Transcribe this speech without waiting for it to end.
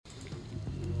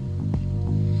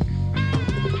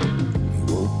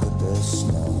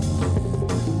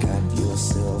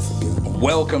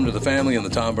Welcome to the family and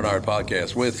the Tom Bernard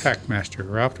Podcast with Hackmaster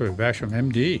Ralph W. Basham,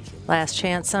 M.D. Last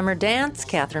Chance Summer Dance,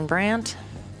 Catherine Brandt.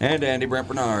 And Andy Brent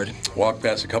Bernard. Walked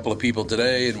past a couple of people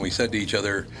today, and we said to each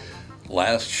other,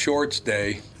 last shorts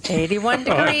day. 81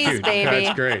 degrees, Dude, baby.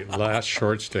 That's great. Last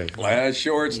shorts day. Last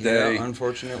shorts day. Yeah,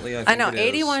 unfortunately, I think I know, it is.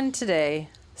 81 today,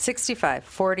 65,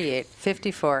 48,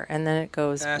 54, and then it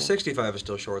goes 65 is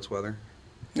still shorts weather.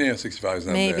 Yeah, 65 is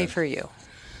not maybe bad. for you.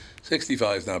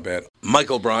 65 is not bad.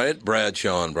 Michael Bryant, Brad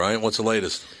Sean Bryant, what's the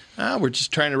latest? We're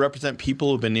just trying to represent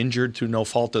people who've been injured through no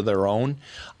fault of their own.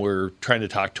 We're trying to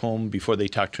talk to them before they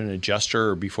talk to an adjuster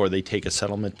or before they take a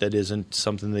settlement that isn't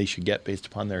something they should get based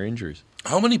upon their injuries.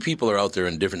 How many people are out there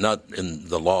in different, not in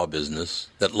the law business,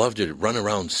 that love to run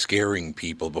around scaring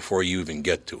people before you even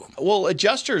get to them? Well,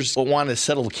 adjusters want to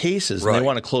settle cases and Right. they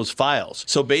want to close files.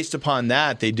 So based upon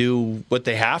that, they do what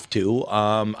they have to.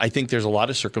 I think there's a lot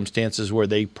of circumstances where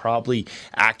they probably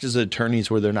act as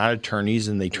attorneys where they're not attorneys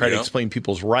and they try to explain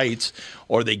people's rights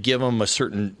or they give them a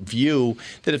certain view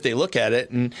that if they look at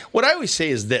it. And what I always say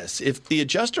is this, if the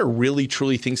adjuster really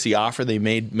truly thinks the offer they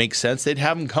made makes sense, they'd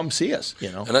have them come see us,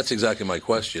 you know. And that's exactly my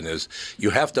question is you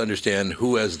have to understand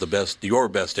who has your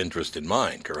best interest in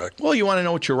mind, correct? Well, you want to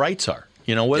know what your rights are.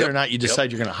 You know, whether or not you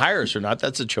decide you're going to hire us or not,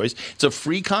 that's a choice. It's a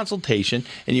free consultation,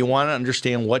 and you want to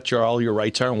understand what all your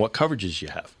rights are and what coverages you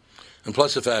have. And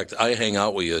plus the fact I hang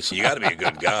out with you, so you got to be a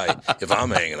good guy if I'm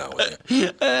hanging out with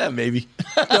you. Maybe.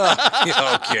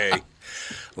 Okay.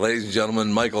 Ladies and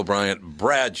gentlemen, Michael Bryant,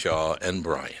 Bradshaw, and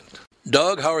Bryant.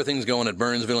 Doug, how are things going at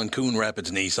Burnsville and Coon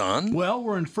Rapids Nissan? Well,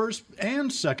 we're in first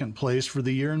and second place for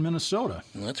the year in Minnesota.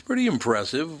 That's pretty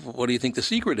impressive. What do you think the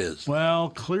secret is? Well,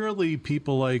 clearly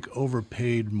people like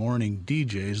overpaid morning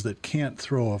DJs that can't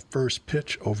throw a first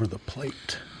pitch over the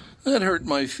plate. That hurt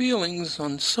my feelings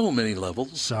on so many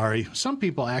levels. Sorry, some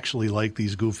people actually like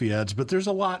these goofy ads, but there's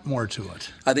a lot more to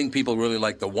it. I think people really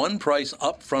like the one price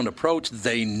upfront approach.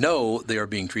 They know they are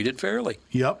being treated fairly.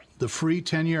 Yep, the free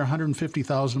 10-year,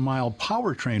 150,000-mile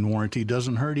powertrain warranty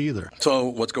doesn't hurt either. So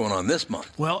what's going on this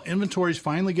month? Well, inventory's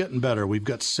finally getting better. We've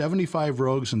got 75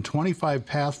 Rogues and 25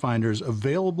 Pathfinders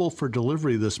available for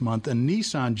delivery this month, and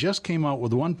Nissan just came out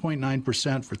with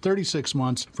 1.9% for 36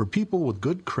 months for people with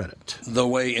good credit. The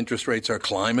way interest rates are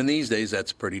climbing these days,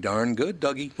 that's pretty darn good,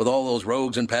 Dougie. With all those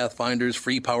Rogues and Pathfinders,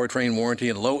 free powertrain warranty,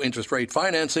 and low interest rate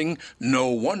financing, no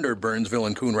wonder Burnsville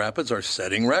and Coon Rapids are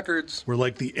setting records. We're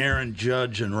like the Aaron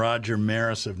Judge and Roger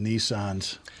Maris of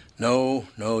Nissans. No,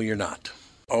 you're not.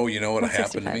 Oh, you know what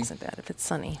happened to me? 65 isn't bad if it's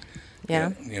sunny.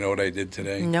 Yeah? You know what I did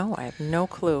today? No, I have no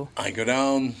clue. I go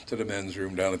down to the men's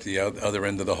room down at the other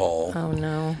end of the hall. Oh,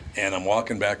 no. And I'm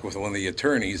walking back with one of the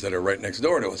attorneys that are right next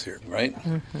door to us here, right?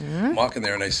 Mm-hmm. I'm walking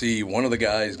there and I see one of the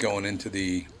guys going into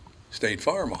the State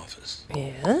Farm office.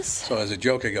 Yes? So as a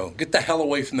joke, I go, get the hell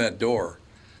away from that door.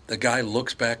 The guy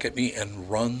looks back at me and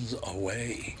runs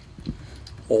away.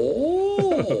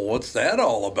 Oh, what's that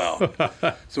all about?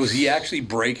 So was he actually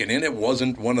breaking in? It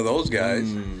wasn't one of those guys.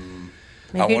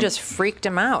 Maybe you just freaked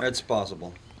him out. It's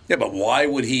possible. Yeah, but why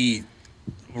would he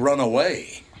run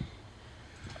away?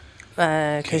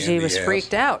 Because he was Candy ass.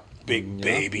 freaked out. Big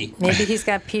baby. Maybe he's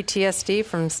got PTSD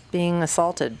from being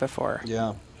assaulted before.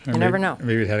 Yeah. You never know.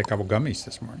 Maybe he had a couple gummies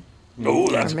this morning. Oh,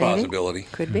 that's a Maybe. possibility.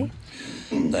 Could be.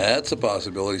 That's a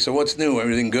possibility. So what's new?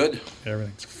 Everything good?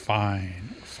 Everything's fine.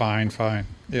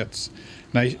 It's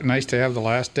nice to have the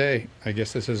last day. I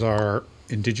guess this is our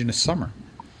indigenous summer.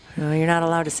 No, you're not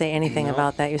allowed to say anything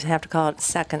about that. You have to call it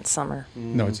second summer.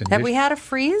 No, it's Have we had a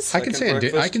freeze? I can say Second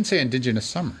breakfast? I can say indigenous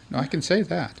summer. No, I can say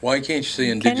that. Why can't you say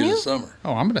you? indigenous summer?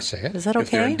 Oh, I'm going to say it. Is that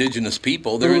If they're okay? indigenous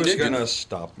people, they're Who's indigenous. going to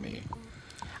stop me?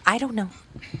 I don't know.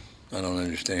 I don't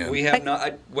understand. We have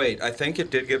not. Wait, I think it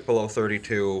did get below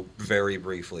 32 very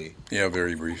briefly. Yeah,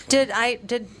 very briefly.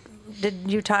 Did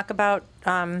you talk about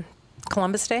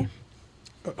Columbus Day?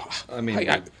 I mean,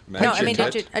 I- we No, mentioned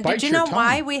did you it did you your know tongue.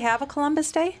 why we have a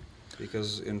Columbus Day?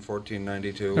 because in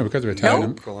 1492. No, because of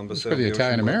Italian. Columbus It's for the sailed the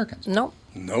Italian ocean blue. Americans. Nope.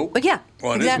 Nope. But yeah,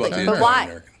 Well, it is exactly. about the But Italian why?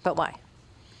 American. But why?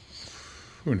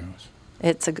 Who knows?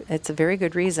 It's a very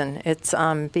good reason. It's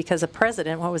because a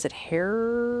president. What was it?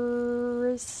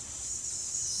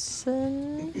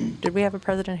 Harrison? Did we have a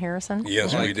President Harrison?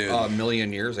 Yes, we Like did. a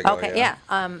million years ago. Okay, yeah.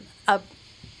 A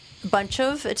bunch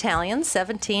of Italians,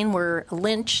 17, were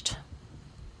lynched,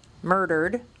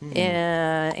 murdered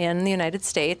in the United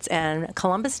States, and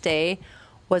Columbus Day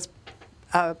was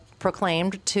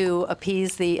proclaimed to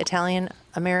appease the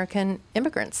Italian-American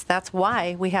immigrants. That's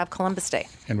why we have Columbus Day,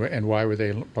 And why were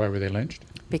they lynched?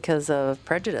 because of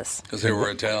prejudice. Because they were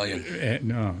Italian.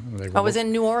 No, they were I was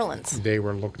in New Orleans. They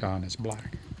were looked on as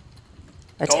black.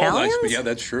 Italians? Oh, nice. Yeah,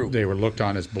 that's true. They were looked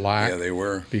on as black. Yeah, they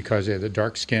were. Because they had the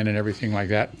dark skin and everything like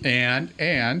that.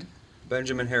 And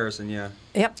Benjamin Harrison, yeah.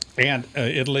 Yep.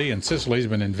 Italy and Sicily has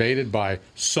been invaded by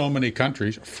so many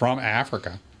countries from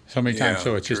Africa so many times. Yeah,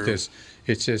 So it's just true. this.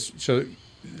 It's just so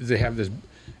they have this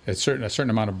a certain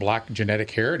amount of black genetic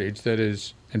heritage that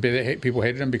is, and people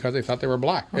hated them because they thought they were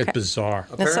black. Okay. It's bizarre.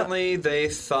 Apparently, they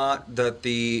thought that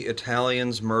the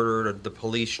Italians murdered the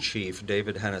police chief,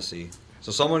 David Hennessy.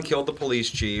 So someone killed the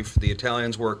police chief. The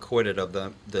Italians were acquitted of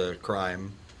the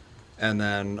crime, and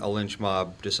then a lynch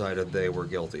mob decided they were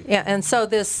guilty. Yeah, and so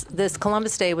this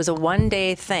Columbus Day was a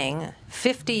one-day thing.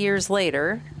 50 years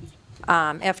later,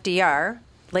 FDR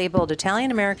labeled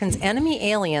Italian Americans enemy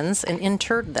aliens and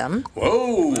interred them.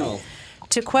 Whoa. Well,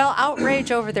 To quell outrage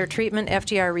over their treatment,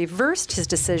 FDR reversed his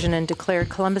decision and declared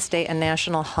Columbus Day a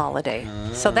national holiday.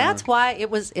 So that's why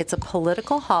it's a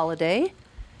political holiday.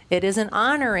 It isn't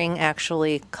honoring,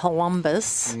 actually,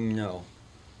 Columbus. no.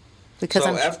 Because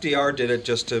So FDR did it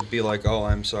just to be like, oh,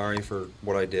 I'm sorry for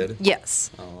what I did.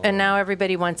 Yes. And now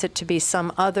everybody wants it to be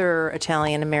some other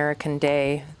Italian American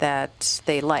day that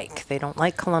they like. They don't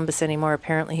like Columbus anymore.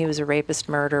 Apparently he was a rapist,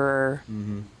 murderer,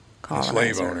 colonizer,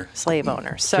 slave owner. Slave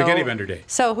owner. So Spaghetti vendor day.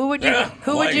 So who would you Yeah,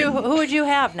 who would you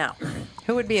have now?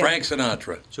 Who would be Frank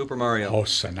Sinatra. Super Mario. Oh,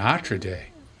 Sinatra Day.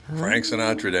 Frank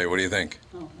Sinatra Day. What do you think?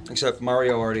 Except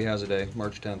Mario already has a day,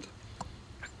 March 10th.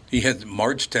 He had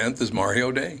March 10th is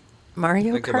Mario Day.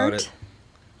 Mario Think Kart? about it.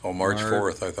 Oh, March Mar-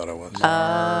 4th, I thought it was. Oh, There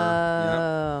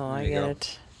I you get go.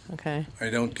 it. Okay. I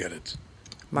don't get it.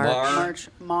 March.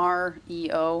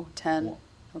 Mar-E-O 10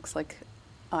 looks like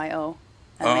I-O.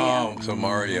 Oh, so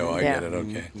Mario, I Yeah. get it.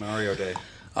 Okay. Mario Day.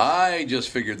 I just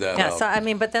figured that Yeah, out. so I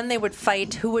mean, but then they would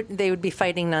fight. They would be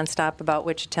fighting nonstop about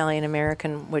which Italian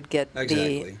American would get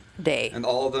Exactly. the day. And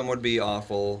all of them would be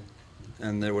awful,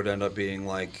 and they would end up being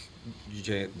like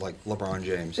LeBron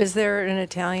James. Is there an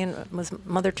Italian? Was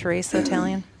Mother Teresa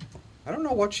Italian? I don't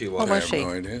know what she was. What I was have she?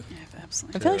 no idea. I have I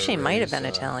absolutely. feel like she might have been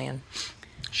Teresa. Italian.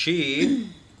 She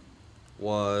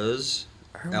was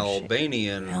Or was she-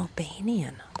 Albanian.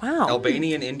 Albanian. Wow.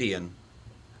 Albanian Indian.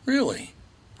 Really?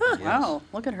 Wow,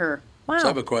 look at her. Wow. So I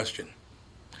have a question.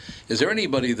 Is there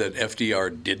anybody that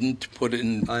FDR didn't put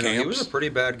in I know, camps? he was a pretty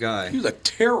bad guy. He was a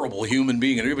terrible human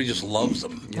being, and everybody just loves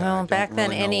him. Yeah, I Well, don't back then,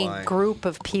 really know any why. group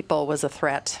of people was a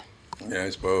threat. Yeah, I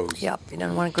suppose. Yep, you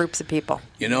don't want groups of people.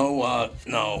 You know,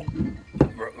 no,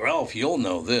 Ralph, you'll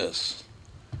know this.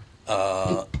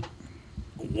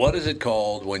 What is it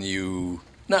called when you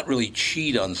not really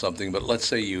cheat on something, but let's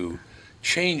say you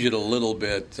change it a little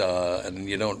bit and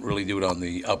you don't really do it on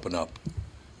the up and up?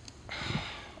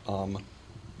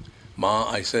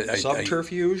 I said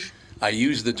Subterfuge? I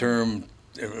used the term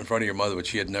in front of your mother, but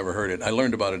she had never heard it. I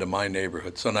learned about it in my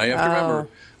neighborhood. So now you have to remember,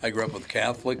 I grew up with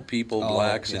Catholic people,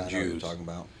 blacks, yeah, and I know what you're Jews. talking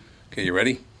about. Okay, you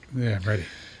ready? Yeah, I'm ready.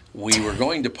 We were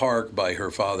going to park by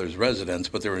her father's residence,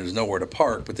 but there was nowhere to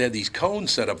park. But they had these cones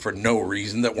set up for no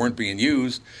reason that weren't being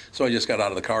used. So I just got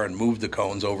out of the car and moved the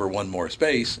cones over one more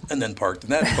space and then parked in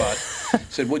that spot.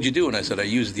 Said, "What'd you do?" And I said, "I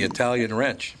used the Italian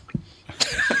wrench."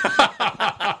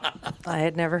 I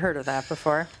had never heard of that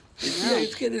before. Yeah,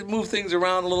 it's going to move things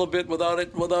around a little bit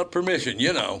without permission.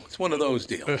 You know, it's one of those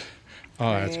deals.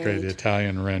 Oh, that's great. The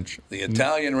Italian wrench. The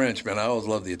Italian wrench, man. I always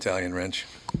loved the Italian wrench.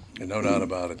 No doubt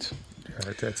about it.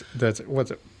 That's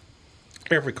what's it.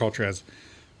 Every culture has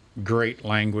great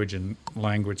language and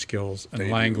language skills and They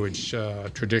do. language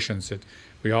traditions that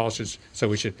we all should. So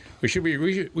we should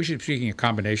be speaking a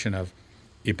combination of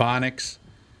Ebonics,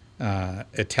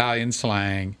 Italian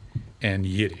slang, and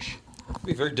Yiddish. It'd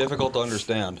be very difficult to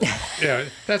understand. Yeah,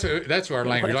 that's our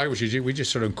language. We just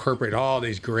sort of incorporate all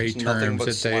these great It's nothing terms but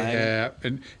that they slang. have,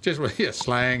 and just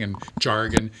slang and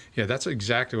jargon. Yeah, that's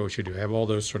exactly what we should do. Have all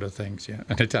those sort of things. Yeah,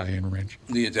 an Italian wrench.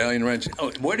 The Italian wrench.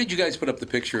 Oh, where did you guys put up the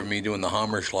picture of me doing the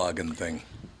Hammerschlagen thing?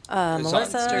 It's on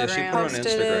Melissa Instagram. Yeah, she put it on posted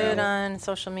Instagram. it on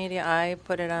social media. I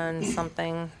put it on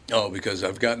something. Oh, because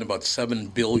I've gotten about 7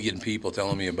 billion people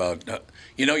telling me about,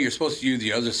 you're supposed to use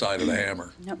the other side of the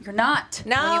hammer. No, you're not.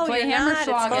 No, when you play you're not. It's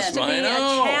supposed to Hammerschlagen. be I a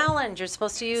know. challenge. You're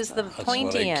supposed to use the what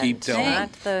pointy I end. keep telling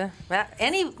not the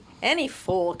any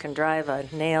fool can drive a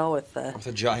nail with the With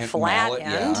a giant flat mallet.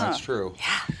 end. Yeah, that's true.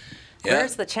 Yeah.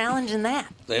 Where's the challenge in that?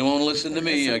 They won't listen to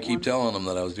me. I keep telling them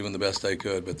that I was doing the best I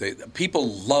could, but people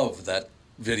love that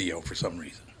video for some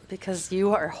reason. Because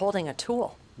you are holding a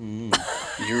tool,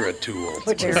 You're a tool.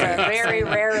 which is a very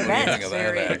rare Think event. of that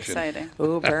Very action. exciting.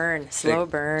 Ooh, burn, slow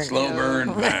burn. Slow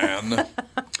burn, man.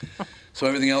 So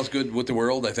everything else good with the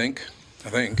world, I think.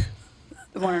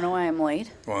 Want to know why I'm late?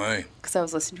 Why? Because I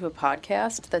was listening to a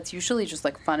podcast that's usually just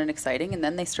like fun and exciting, and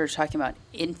then they started talking about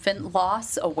Infant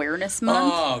Loss Awareness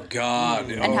Month. Oh, God.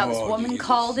 And how this woman Jesus.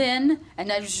 called in,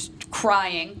 and I was just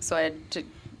crying, so I had to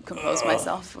compose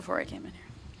myself before I came in here.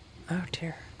 Oh,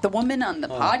 dear. The woman on the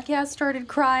podcast started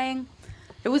crying.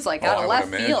 It was like out I of would left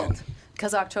imagine. field.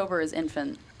 Because October is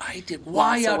infant. I did.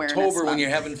 Why Loss Awareness October when Month. you're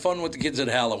having fun with the kids at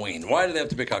Halloween? Why do they have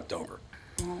to pick October?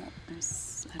 Well,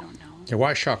 I don't know. Yeah,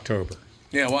 why Shocktober?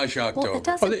 Yeah, why Shocktober? Well, it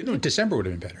doesn't. Oh, no, December would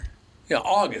have been better. Yeah,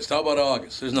 August. How about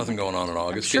August? There's nothing going on in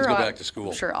August. Kids go back to school.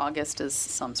 I'm sure August is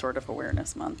some sort of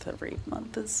awareness month. Every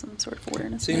month is some sort of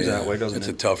awareness Seems month. that way, doesn't It's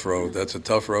a it? tough road. That's a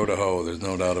tough road to hoe. There's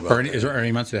no doubt about Is that. there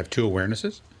any months that have 2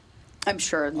 awarenesses? I'm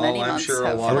sure many I'm months sure a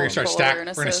have lot. We're gonna multiple start We're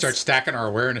gonna awarenesses. start stacking our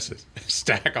awarenesses.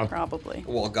 Stack them. Probably.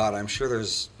 Well, God, I'm sure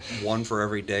there's one for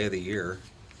every day of the year.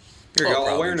 Here you Oh, go,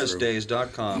 probably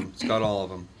awarenessdays.com. It's got all of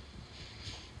them.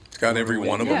 It's got every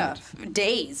one of them. Yeah,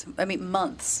 days. I mean,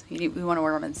 months. We want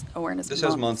awareness. This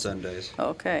has months and days.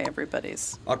 Okay,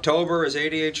 everybody's. October is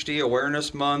ADHD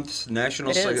Awareness Month,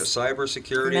 National It is.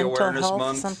 Cybersecurity Mental Awareness health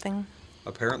Month. something.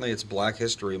 Apparently, it's Black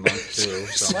History Month too.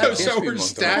 So History we're Month. I thought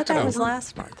stacking that was them.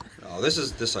 last month. Oh, this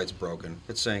site's broken.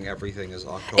 It's saying everything is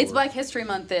October. It's Black History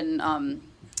Month in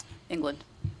England.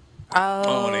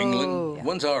 Oh, in England?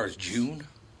 When's ours? June?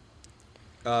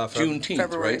 Juneteenth,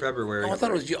 February. right? February. Oh, I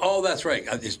thought it was. Oh, that's right.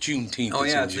 It's Juneteenth. Oh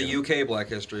yeah, in it's June. the UK Black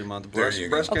History Month. There you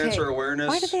go. Breast cancer awareness.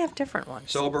 Why do they have different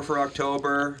ones? Sober for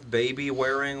October. Baby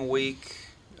wearing week.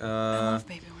 I love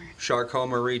baby wearing.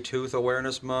 Charcot-Marie Tooth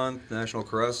Awareness Month. National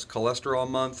Cholesterol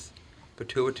Month.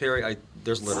 Pituitary.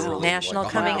 There's literally National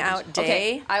like Coming 100. Out Day.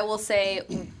 Okay, I will say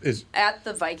Is at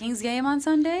the Vikings game on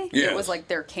Sunday, Yes. it was like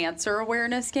their cancer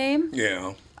awareness game.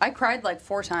 Yeah. I cried like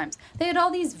 4 times. They had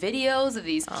all these videos of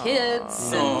these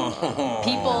kids and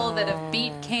people that have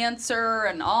beat cancer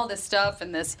and all this stuff,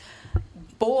 and this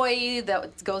boy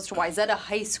that goes to Wyzetta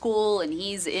High School and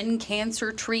he's in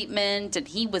cancer treatment and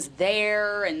he was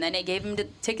there, and then they gave him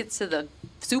tickets to the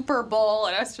Super Bowl,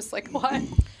 and I was just like, what?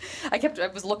 I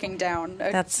was looking down.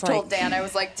 I That's told like- Dan, I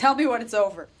was like, tell me when it's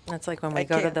over. That's like when we I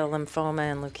go to can't. the Lymphoma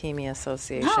and Leukemia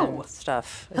Association No.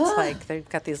 stuff. It's like they've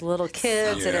got these little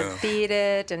kids that Yeah. have beat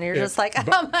it, and you're Yeah, just like,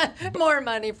 how much more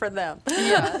money for them?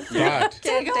 Yeah. but Can't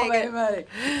Take all take my it. money.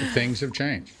 things have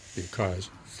changed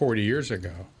because 40 years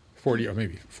ago, 40 or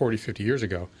maybe 40, 50 years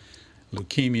ago,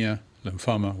 leukemia,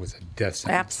 lymphoma was a death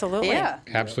sentence. Absolutely. Yeah.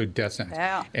 Absolute death sentence.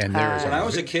 Yeah. And there is When I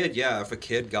was a a kid, yeah, if a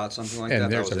kid got something like that, and that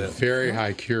there's was a it. very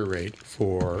high cure rate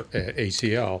for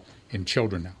ACL in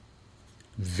children now.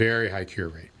 Very high cure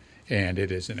rate. And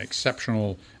it is an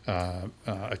exceptional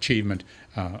achievement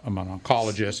among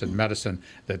oncologists and medicine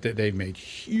that they've made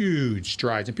huge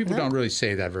strides. And people don't really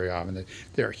say that very often. That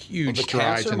there are huge The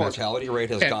strides cancer in this. mortality rate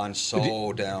has And- gone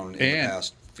so down in the and-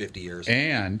 past 50 years.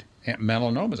 And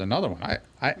melanoma is another one.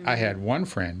 I had one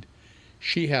friend,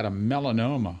 she had a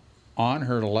melanoma on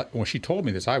her leg. When she told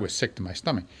me this, I was sick to my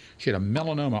stomach. She had a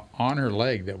melanoma on her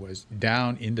leg that was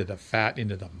down into the fat,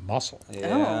 into the muscle.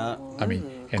 yeah. I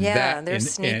mean, and Yeah, that, they're and,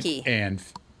 sneaky. And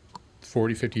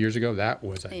 40, 50 years ago, that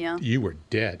was Yeah. you were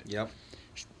dead. Yep.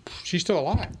 She's still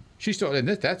alive. She's still, and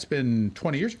that's been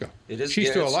 20 years ago. It is- She's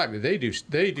yeah, still it's alive. They do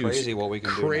crazy what we can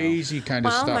do now. crazy kind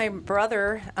of Well, stuff. my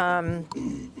brother,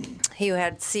 he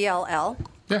had CLL,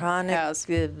 Yeah. chronic. Has.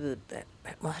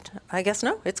 What? I guess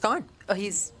no, it's gone. Oh,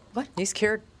 he's what? He's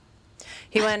cured.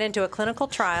 He went into a clinical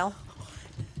trial.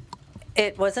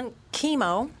 It wasn't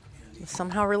chemo,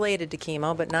 somehow related to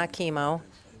chemo, but not chemo.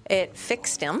 It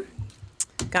fixed him,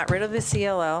 got rid of his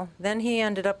CLL. Then he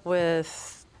ended up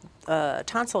with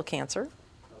tonsil cancer.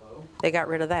 They got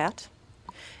rid of that.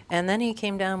 And then he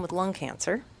came down with lung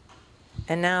cancer.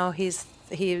 And now he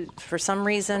for some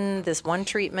reason, this one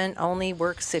treatment only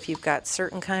works if you've got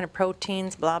certain kind of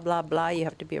proteins, blah, blah, blah. You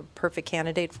have to be a perfect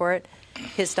candidate for it.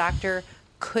 His doctor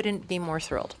couldn't be more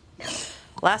thrilled.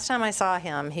 Last time I saw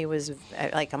him, he was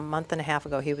like a month and a half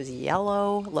ago. He was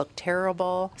yellow, looked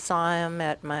terrible. Saw him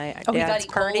at my Oh, he got dad's E.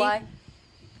 party. coli.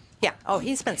 Yeah. Oh,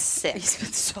 he's been sick. He's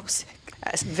been so sick.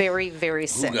 Very, very Who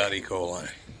sick. got E. coli?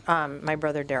 My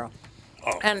brother Daryl.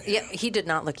 Oh. And yeah, he did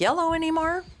not look yellow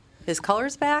anymore. His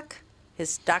color's back.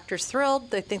 His doctor's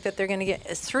thrilled. They think that they're going to get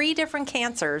 3 different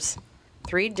cancers,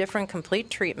 3 different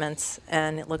complete treatments,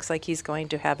 and it looks like he's going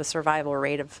to have a survival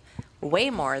rate of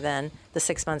way more than the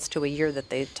 6 months to a year that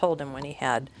they told him when he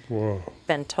had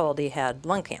been told he had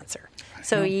lung cancer.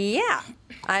 So yeah,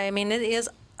 I mean, it is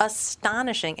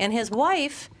astonishing. And his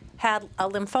wife had a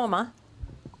lymphoma.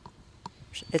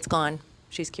 It's gone.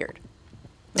 She's cured.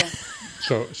 Yeah.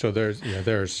 So there's huge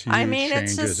changes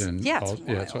it's just, in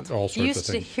all sorts you of used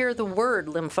to things. hear the word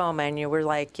lymphoma, and you were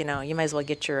like, you might as well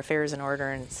get your affairs in order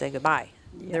and say goodbye.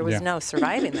 There was no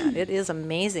surviving that. It is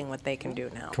amazing what they can do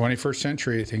now. 21st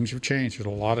century, things have changed. There's a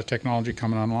lot of technology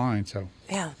coming online. So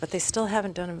Yeah, but they still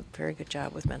haven't done a very good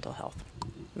job with mental health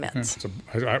meds.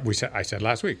 I said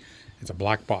last week, it's a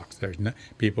black box.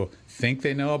 People think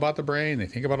they know about the brain. They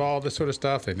think about all this sort of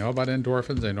stuff. They know about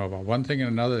endorphins. They know about one thing and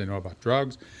another. They know about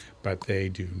drugs, but they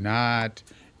do not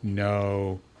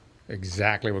know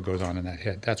exactly what goes on in that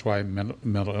head. That's why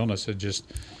mental illness is just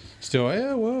still,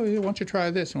 why don't you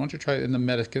try this? Why don't you try it? And the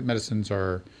medicines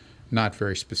are not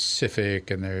very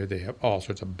specific, and they have all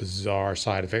sorts of bizarre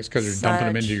side effects because they're dumping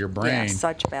them into your brain. Yeah,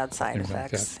 such bad side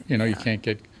effects. Like that. You can't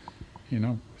get,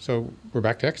 so we're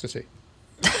back to ecstasy.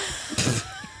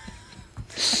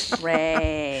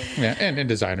 Ray. Yeah, and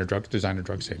designer drugs,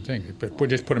 same thing. But we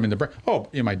just put them in the brain. Oh,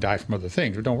 you might die from other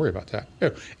things, but don't worry about that.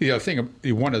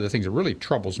 One of the things that really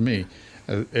troubles me,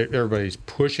 everybody's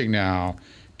pushing now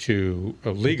to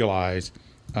legalize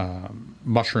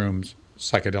mushrooms,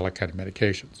 psychedelic kind of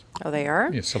medications. Oh, they are?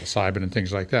 Yeah, psilocybin and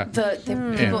things like that.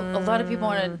 A lot of people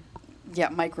want to,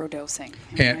 microdosing.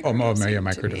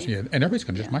 Microdosing. Yeah. And everybody's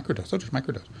going to just microdose. They'll just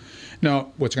microdose.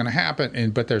 Now, what's going to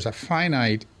happen, but there's a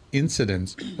finite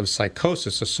incidence of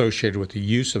psychosis associated with the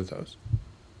use of those.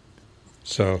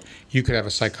 So you could have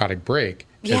a psychotic break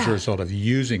as a result of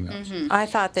using those. Mm-hmm. I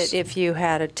thought that if you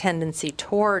had a tendency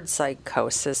toward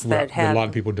psychosis, a lot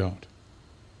of people don't.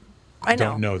 I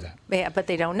know. Don't know that. Yeah, but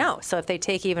they don't know. So if they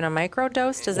take even a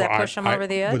microdose, does that push them over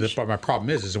the edge? But my problem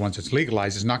is once it's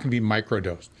legalized, it's not going to be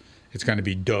microdosed. It's going to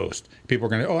be dosed. People are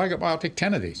going to, I'll take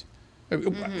 10 of these.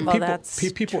 Well, that's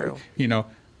true.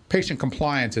 Patient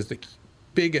compliance is the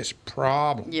biggest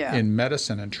problem in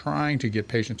medicine, and trying to get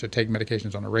patients to take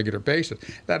medications on a regular basis.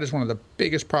 That is one of the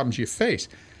biggest problems you face.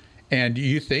 And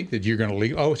you think that you're going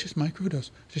to it's just microdose.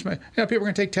 People are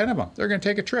going to take 10 of them. They're going to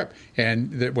take a trip.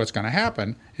 And what's going to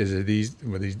happen is that these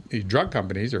drug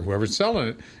companies or whoever's selling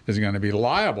it is going to be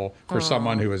liable for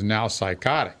someone who is now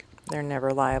psychotic. They're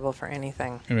never liable for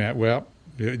anything. You're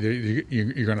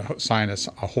going to sign a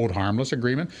hold harmless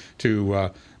agreement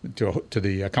to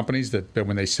the companies that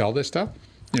when they sell this stuff.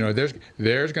 There's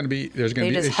going to be issues.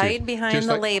 They just hide behind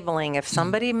the labeling. If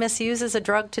somebody misuses a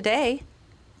drug today.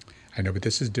 I know, but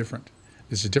this is different.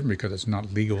 This is different because it's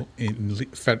not legal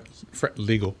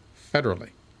legal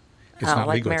federally. It's not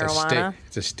like legal. Marijuana?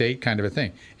 It's a state kind of a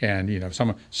thing. And if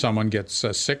someone gets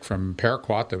sick from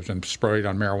paraquat that was been sprayed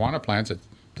on marijuana plants that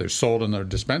they're sold in the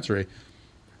dispensary,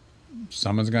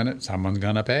 someone's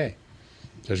gonna pay.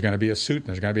 There's going to be a suit and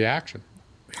there's going to be action.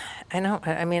 I know.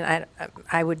 I mean,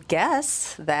 I would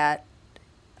guess that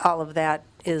all of that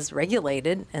is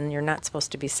regulated, and you're not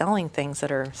supposed to be selling things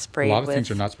that are sprayed with. A lot of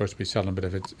things are not supposed to be selling, but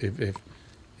if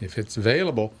it's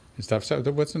available and stuff, so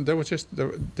they were just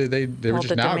now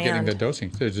getting the dosing.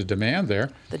 There's a demand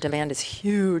there. The demand is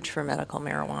huge for medical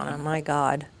marijuana. My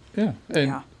God. Yeah.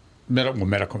 Medical,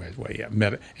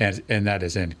 and that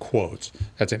is in quotes.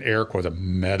 That's in air quotes.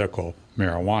 Medical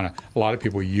marijuana. A lot of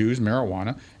people use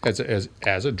marijuana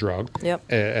as a drug. Yep.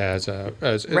 As a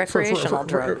recreational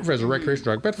drug. As a recreational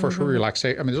drug, but for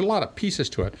relaxation. I mean, there's a lot of pieces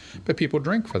to it, but people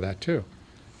drink for that too.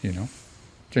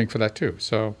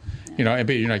 So, but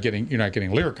you're not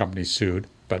getting liquor companies sued.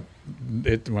 But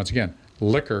once again,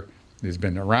 liquor has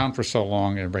been around for so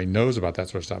long, and everybody knows about that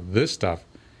sort of stuff. This stuff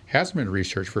hasn't been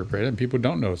researched for a period, and people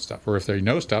don't know stuff. Or if they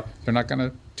know stuff, they're not going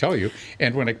to tell you.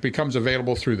 And when it becomes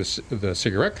available through the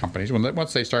cigarette companies,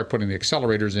 once they start putting the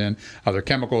accelerators in, other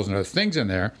chemicals and other things in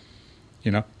there,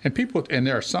 and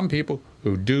there are some people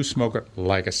who do smoke it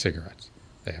like a cigarette.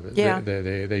 They have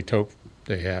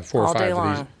they have 4 or 5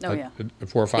 of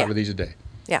these. 4 or 5 of these a day.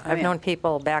 Yeah, I've known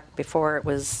people back before it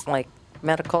was like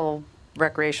medical.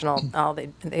 Recreational,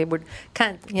 they would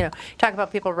kind of, talk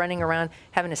about people running around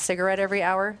having a cigarette every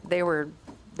hour. They were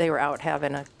out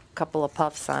having a couple of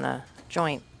puffs on a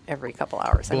joint every couple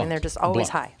hours. I mean, they're just always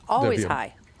high, always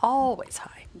high.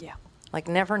 Yeah, like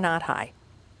never not high.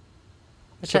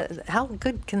 Which how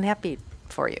good can that be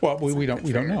for you? Well, we don't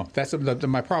know. That's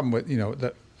my problem with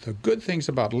the good things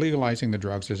about legalizing the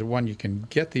drugs is that one, you can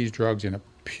get these drugs in a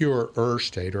purer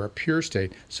state or a pure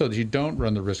state so that you don't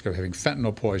run the risk of having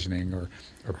fentanyl poisoning or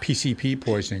PCP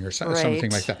poisoning or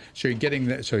something like that. So you're getting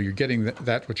that's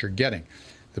what you're getting.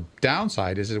 The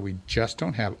downside is that we just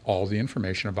don't have all the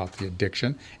information about the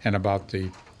addiction and about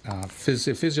the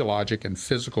physiologic and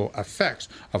physical effects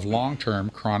of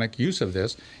long-term chronic use of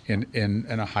this in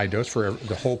a high dose for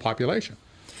the whole population.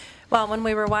 Well, when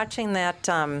we were watching that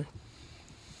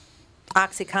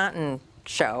OxyContin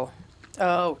show.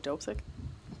 Oh, Dope Sick?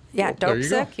 Yeah, There you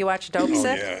go. Dopesick. You watch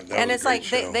Dopesick? yeah, that and was it's a great like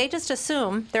show. they just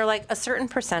assume they're like a certain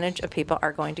percentage of people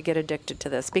are going to get addicted to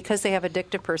this because they have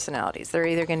addictive personalities. They're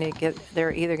either going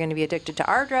to be addicted to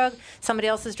our drug, somebody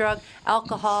else's drug,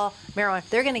 alcohol, marijuana.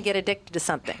 They're going to get addicted to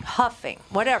something, huffing,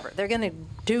 whatever. They're going to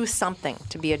do something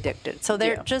to be addicted. So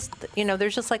they're just,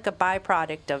 there's just like a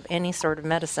byproduct of any sort of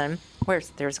medicine where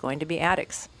there's going to be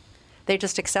addicts. They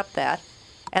just accept that.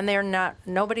 And they're not,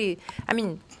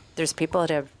 there's people that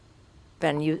have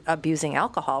been abusing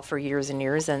alcohol for years and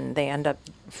years, and they end up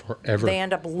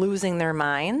losing their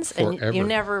minds. Forever. And you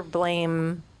never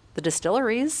blame the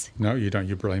distilleries. No, you don't.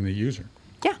 You blame the user.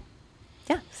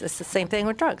 Yeah, it's the same thing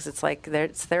with drugs. It's like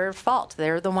it's their fault.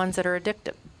 They're the ones that are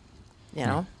addicted. You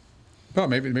know. Well,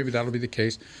 maybe that'll be the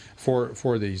case for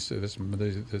this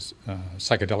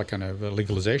psychedelic kind of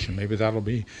legalization. Maybe that'll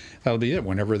be it.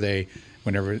 Whenever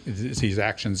these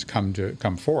actions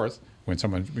come forth. When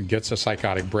someone gets a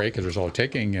psychotic break as a result of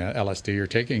taking LSD or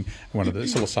taking one of the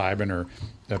psilocybin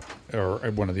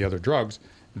or one of the other drugs,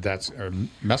 or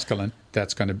mescaline,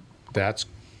 that's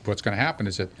what's going to happen.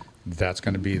 Is that's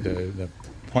going to be the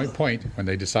point when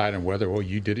they decide on whether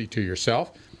you did it to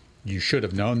yourself. You should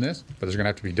have known this, but there's going to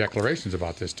have to be declarations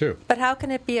about this too. But how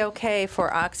can it be okay for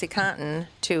OxyContin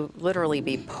to literally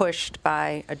be pushed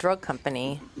by a drug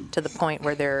company to the point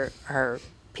where there are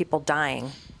people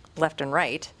dying left and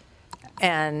right?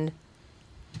 And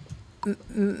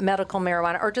medical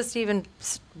marijuana, or just even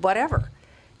whatever.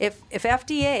 If the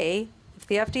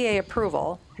FDA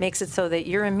approval makes it so that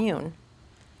you're immune,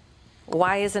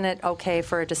 why isn't it okay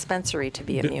for a dispensary to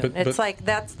be immune? It's like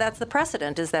that's the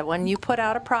precedent, is that when you put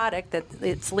out a product that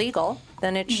it's legal,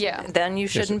 then then you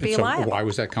shouldn't be liable. Why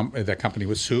was that company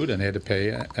was sued and they had to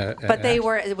pay? But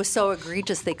it was so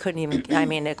egregious they couldn't even.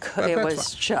 It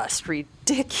was just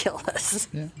ridiculous.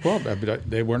 Yeah. Well, but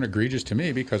they weren't egregious to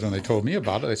me because when they told me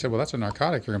about it, they said, "Well, that's a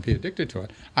narcotic. You're going to be addicted to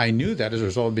it." I knew that as a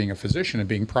result of being a physician and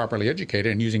being properly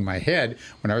educated and using my head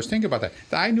when I was thinking about that.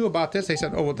 I knew about this. They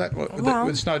said, "Oh, well,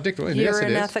 it's not addictive." And You're yes,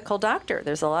 an it is. ethical doctor.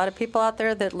 There's a lot of people out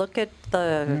there that look at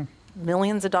the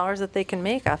millions of dollars that they can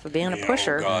make off of being a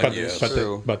pusher. God, But, yes.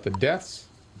 but the deaths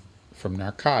from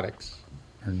narcotics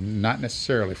are not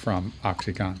necessarily from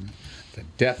OxyContin. The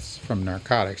deaths from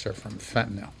narcotics are from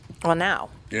fentanyl. Well, now.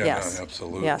 Yeah, yes. no,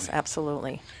 absolutely. Yes,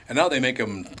 absolutely. And now they make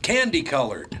them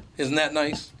candy-colored. Isn't that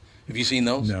nice? Have you seen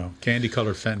those? No,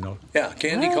 candy-colored fentanyl. Yeah,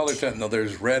 candy-colored fentanyl.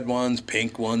 There's red ones,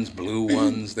 pink ones, blue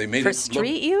ones. They made For it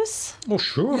street use? Oh,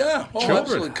 sure. Yeah,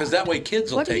 absolutely. Because that way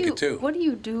kids will take it too. What do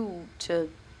you do to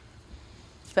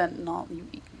fentanyl?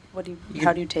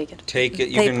 How do you take it? Take it.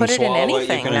 You They can put it in swallow it. You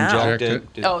anything can now. inject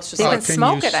it. Oh, it's just They like can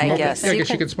smoke it, I smoke it? guess. Yeah, I guess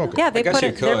you can smoke it. Yeah, they I guess put you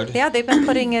it. could. Yeah, they've been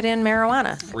putting it in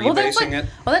marijuana. Freebasing it.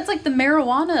 Well, that's like the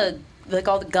marijuana, like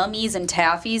all the gummies and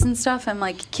taffies and stuff. I'm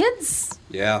like, kids,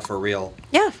 Yeah, for real.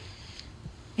 Yeah.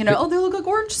 they look like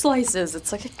orange slices.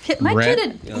 It's like my Red.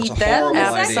 kid Yeah, would that's eat a that. horrible in a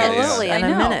idea, second. Absolutely, I in a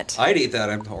know. minute. I'd eat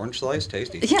that. Orange slice,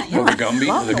 tasty. Yeah, Oh, the gummy?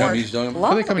 Love The orange. gummies don't?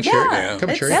 Love Oh, they come in yeah. cherry- yeah. come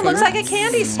in cherry It looks flavor? like a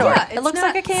candy store. Yeah, it it's looks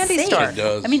like a not candy safe. store. It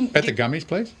does. I mean, At the gummies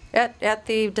place? At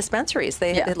the dispensaries,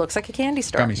 it looks like a candy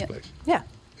store. Gummies place. Yeah.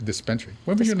 The dispensary.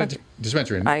 When were you in a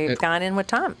dispensary? I've gone in with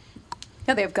Tom.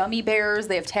 yeah, they have gummy bears,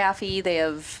 they have taffy, they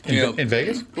have In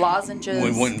Vegas? lozenges.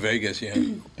 We went in Vegas, yeah.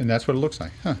 And that's what it looks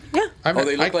like. Huh. Yeah. Oh,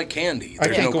 they look like candy. I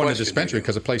There's can't no go in a question dispensary they do.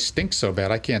 because the place stinks so bad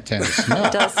I can't tend to smell.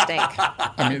 It does stink.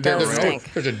 I mean, does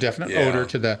stink. there's a definite Yeah. odor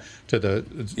to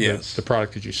Yes. the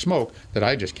product that you smoke that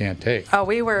I just can't take. Oh,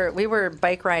 we were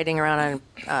bike riding around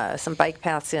on some bike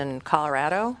paths in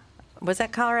Colorado. Was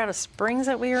that Colorado Springs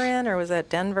that we were in, or was that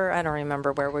Denver? I don't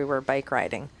remember where we were bike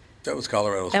riding. That was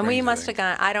Colorado Springs. And we I must have think.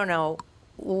 gone, I don't know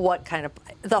what kind of,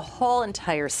 the whole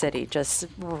entire city just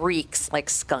reeks like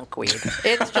skunk weed.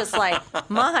 It's just like,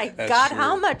 my That's God, true.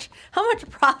 how much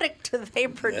product do they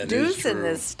produce in true.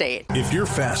 this state? If you're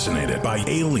fascinated by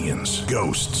aliens,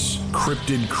 ghosts,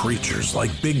 cryptid creatures like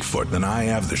Bigfoot, then I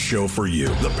have the show for you.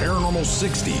 The Paranormal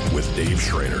 60 with Dave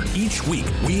Schrader. Each week,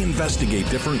 we investigate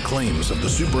different claims of the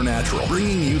supernatural,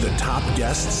 bringing you the top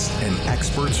guests and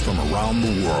experts from around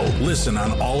the world. Listen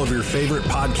on all of your favorite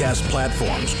podcast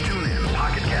platforms. Tune in,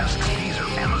 Pocket Casts, Deezer,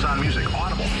 Amazon Music,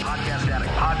 Audible, Podcast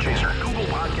Addict, Podchaser, Google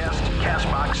Podcasts,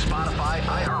 Castbox, Spotify,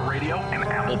 iHeartRadio, and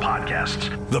Apple Podcasts.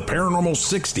 The Paranormal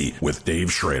 60 with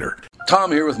Dave Schrader.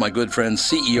 Tom here with my good friend,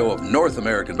 CEO of North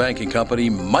American Banking Company,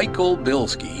 Michael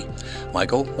Bilski.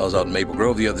 Michael, I was out in Maple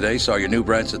Grove the other day, saw your new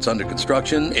branch that's under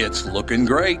construction. It's looking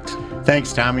great.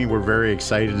 Thanks, Tommy. We're very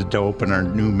excited to open our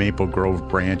new Maple Grove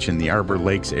branch in the Arbor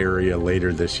Lakes area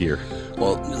later this year.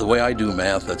 Well, the way I do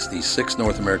math, that's the 6th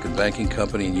North American Banking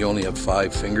Company, and you only have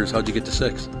 5 fingers. How'd you get to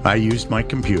 6? I used my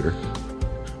computer.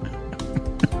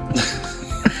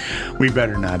 We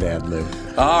better not ad-lib.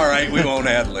 All right, we won't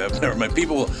ad-lib. Never mind.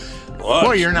 People...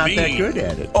 Well, you're not that good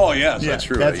at it. Oh, yes, that's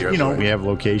true. That's, we have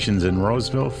locations in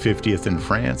Roseville, 50th in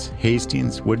France,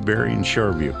 Hastings, Woodbury, and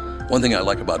Shoreview. One thing I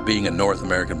like about being a North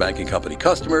American Banking Company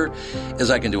customer is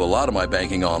I can do a lot of my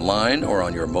banking online or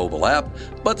on your mobile app,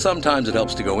 but sometimes it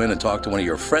helps to go in and talk to one of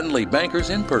your friendly bankers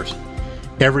in person.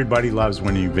 Everybody loves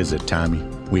when you visit, Tommy.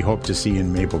 We hope to see you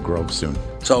in Maple Grove soon.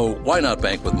 So why not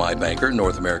bank with my banker,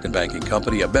 North American Banking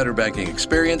Company, a better banking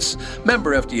experience,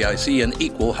 member FDIC, and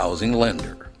equal housing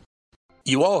lender.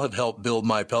 You all have helped build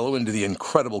MyPillow into the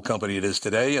incredible company it is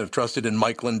today and have trusted in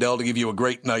Mike Lindell to give you a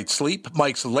great night's sleep.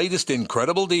 Mike's latest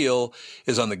incredible deal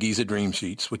is on the Giza Dream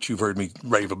Sheets, which you've heard me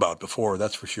rave about before,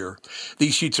 that's for sure.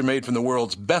 These sheets are made from the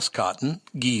world's best cotton,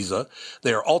 Giza.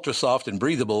 They are ultra soft and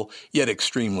breathable, yet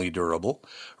extremely durable.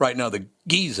 Right now, the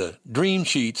Giza Dream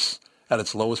Sheets at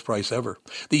its lowest price ever.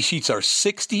 These sheets are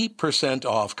 60%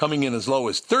 off, coming in as low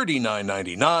as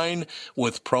 $39.99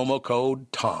 with promo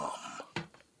code TOM.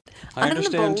 I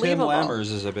understand Tim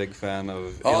Lammers is a big fan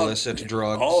of illicit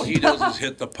drugs. All he does is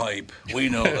hit the pipe. We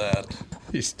know that.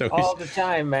 All the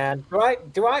time, man.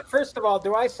 Do I? First of all,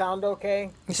 do I sound okay?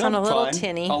 You sound a little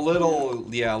tinny. A little,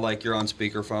 yeah, like you're on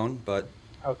speakerphone, but...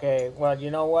 Okay, well, you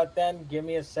know what then? Give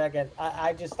me a second.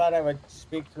 I just thought I would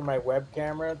speak through my web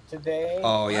camera today.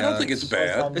 Oh, yeah. I don't think it's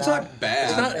bad. It's not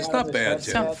bad. It's not bad,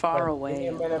 Tim. Sound far away. Give me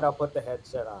a minute, I'll put the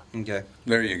headset on. Okay.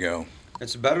 There you go.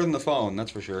 It's better than the phone,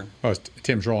 that's for sure. Oh,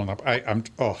 Tim's rolling up.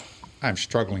 I'm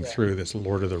struggling through this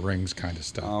Lord of the Rings kind of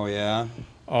stuff. Oh yeah.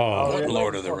 Oh, really?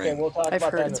 Lord of the Rings. We'll talk I've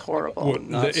about heard that it's in a horrible. Well,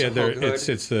 Not so good.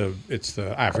 it's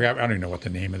the I forgot. I don't even know what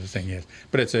the name of the thing is,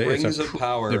 but it's Rings of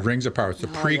Power. The Rings of Power. It's the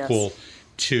prequel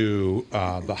to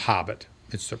The Hobbit.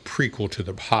 It's the prequel to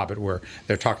The Hobbit, where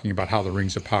they're talking about how the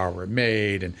Rings of Power were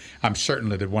made, and I'm certain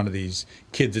that one of these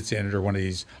kids that's in it, or one of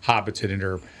these hobbits in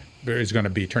it, is going to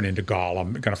be turned into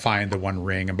Gollum, going to find the one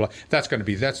ring, and blah. That's the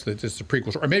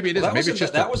prequel, or maybe it isn't. Maybe it's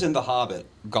just that was in The Hobbit.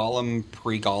 Gollum,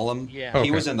 pre-Gollum. Yeah. Okay. He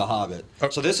was in The Hobbit.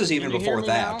 So this is even Can you before hear me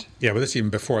that. now? Yeah, but this is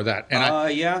even before that.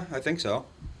 And Yeah, I think so.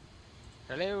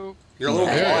 Hello. You're a little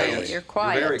Hey, quiet. you're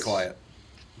quiet. You're very quiet.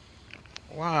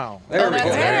 Wow. There we that's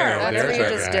go. better. That's There's what you our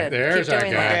just guy. did. There's Keep our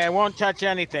doing guy. Okay, that. I won't touch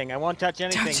anything. The Don't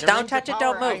Rings touch of it,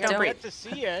 don't Power, move, I don't have breathe. yet to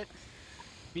see it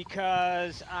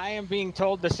because I am being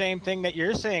told the same thing that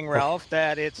you're saying, Ralph,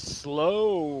 that it's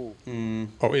slow.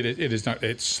 Oh, it is not.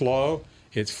 It's slow.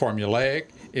 It's formulaic.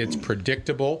 It's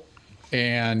predictable,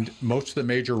 and most of the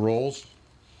major roles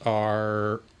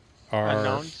are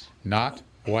Unknowns? not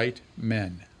white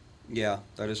men. Yeah,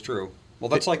 that is true. Well,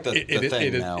 that's like the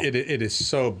thing now. It is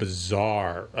so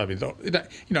bizarre. I mean,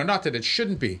 not that it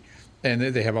shouldn't be, and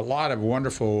they have a lot of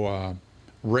wonderful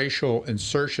racial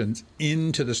insertions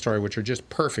into the story, which are just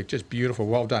perfect, just beautiful,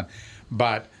 well done.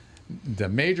 But the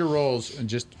major roles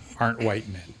just aren't white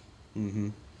men.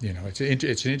 Mm-hmm.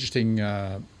 It's an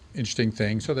interesting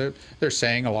thing. So they're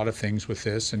saying a lot of things with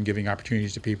this and giving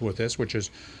opportunities to people with this, which is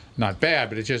not bad.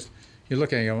 But it's just you're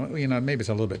looking at it, maybe it's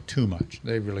a little bit too much.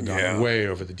 They've really gone way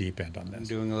over the deep end on this.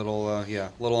 Doing a little,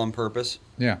 little on purpose.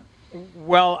 Yeah.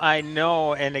 Well, I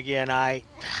know, and again,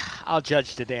 I'll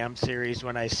judge the damn series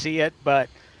when I see it, but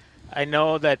I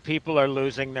know that people are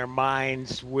losing their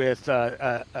minds with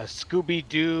a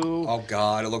Scooby-Doo. Oh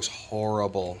God, it looks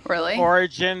horrible. Really?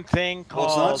 Origin thing Well,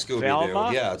 called it's not Scooby-Doo.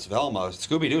 Velma. Yeah, it's Velma.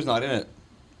 Scooby-Doo's not in it.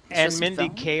 And just Mindy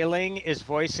Velma? Kaling is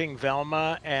voicing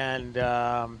Velma, and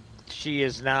she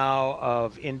is now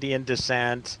of Indian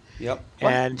descent. Yep.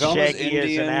 And Velma's Shaggy is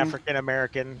Indian. an African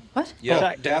American. What?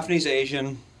 Yep. Daphne's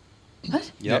Asian.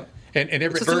 What? Yep. And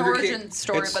every So it's an Burger origin King-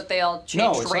 story, it's- but they all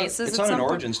No, changed it's races. not. It's at not some an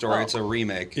point? origin story. Oh. It's a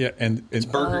remake. yeah, and It's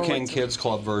Burger King it's a- Kids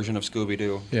Club version of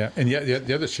Scooby-Doo. yeah, and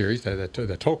the other series, the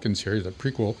Tolkien series, the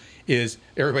prequel, is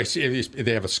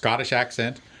they have a Scottish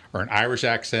accent or an Irish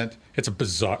accent. It's a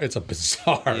bizarre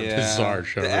bizarre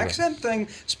show. The accent thing.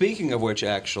 Speaking of which,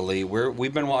 actually,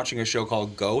 we've been watching a show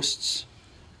called Ghosts.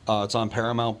 It's on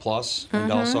Paramount Plus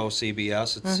and also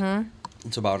CBS.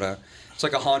 It's about it's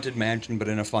like a haunted mansion, but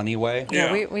in a funny way.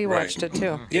 Yeah, we right. watched it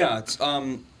too. Yeah, it's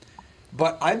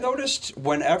but I've noticed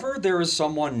whenever there is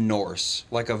someone Norse,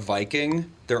 like a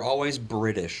Viking, they're always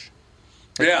British.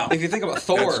 Yeah. If you think about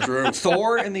Thor, That's true.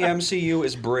 Thor in the MCU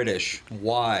is British.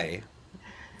 Why?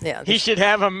 Yeah. He should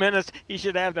have He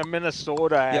should have the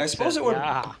Minnesota accent. Yeah, I suppose it would.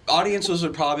 Yeah. Audiences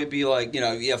would probably be like,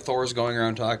 Thor's going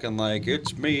around talking like,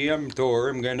 "It's me, I'm Thor.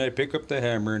 I'm gonna pick up the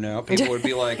hammer now." People would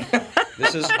be like,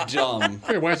 "This is dumb."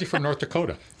 Hey, why is he from North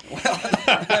Dakota?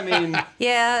 I mean,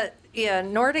 Yeah,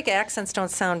 Nordic accents don't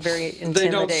sound very intimidating. they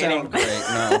don't sound great,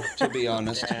 no. To be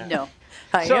honest. No.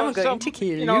 I am going to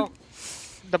kill you.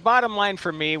 the bottom line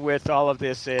for me with all of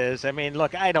this is, I mean,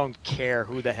 look, I don't care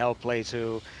who the hell plays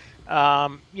who.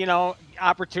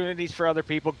 Opportunities for other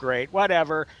people, great,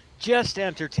 whatever. Just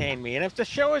entertain me. And if the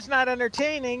show is not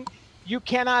entertaining, you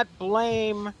cannot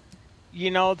blame,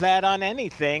 that on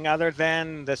anything other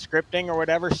than the scripting or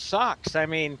whatever sucks. I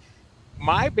mean,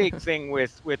 my big thing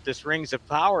with this Rings of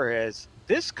Power is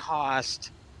this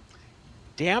cost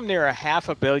damn near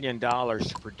 $500 million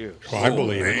to produce. Well, I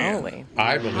believe it. Holy.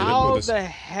 I believe it. How the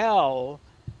hell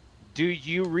do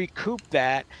you recoup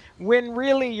that when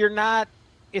really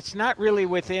it's not really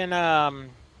within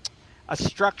a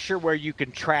structure where you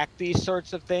can track these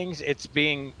sorts of things. It's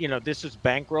being, this is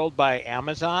bankrolled by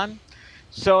Amazon.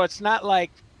 So it's not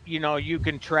like, you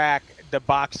can track the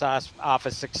box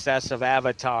office success of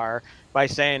Avatar by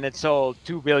saying it sold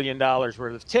 $2 billion worth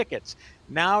of tickets.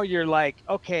 Now you're like,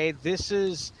 okay, this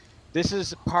is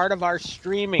part of our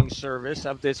streaming service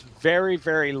of this very,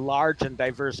 very large and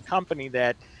diverse company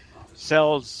that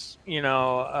sells,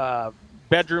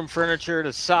 bedroom furniture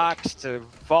to socks to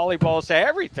volleyballs to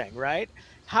everything, right?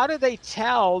 How do they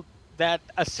tell that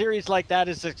a series like that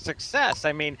is a success?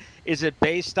 I mean, is it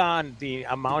based on the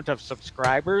amount of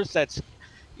subscribers that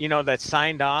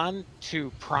signed on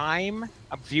to Prime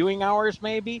viewing hours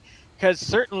maybe? Because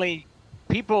certainly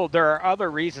there are other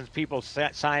reasons people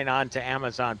sign on to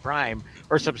Amazon Prime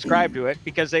or subscribe to it,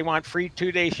 because they want free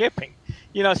 2-day shipping.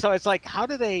 So it's like, how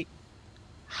do they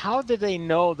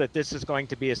know that this is going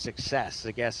to be a success,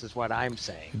 I guess is what I'm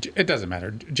saying. It doesn't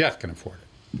matter. Jeff can afford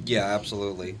it. Yeah,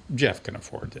 absolutely. Jeff can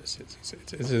afford this.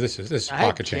 This is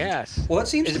pocket change. Yes. Well, it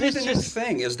seems to be It's the new just-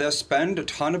 thing is they'll spend a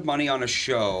ton of money on a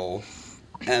show,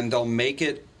 and they'll make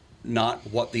it not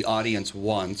what the audience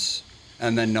wants,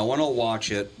 and then no one will watch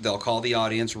it. They'll call the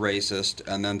audience racist,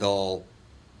 and then they'll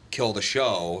kill the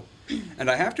show.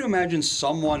 And I have to imagine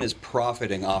someone is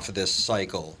profiting off of this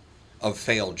cycle of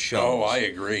failed shows. Oh, I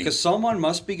agree. Because someone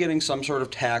must be getting some sort of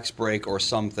tax break or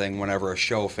something whenever a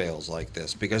show fails like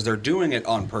this, because they're doing it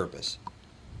on purpose.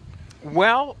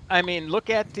 Well, I mean,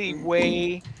 look at the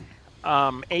way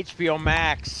HBO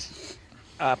Max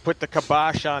put the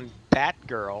kibosh on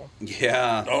Batgirl.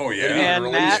 Yeah. Oh, yeah. And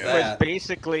Release that was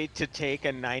basically to take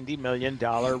a $90 million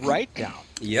write-down.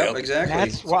 Yep, exactly.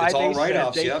 That's why it's all they said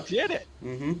write-offs, they yep. did it.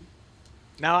 Mm-hmm.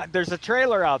 Now, there's a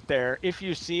trailer out there. If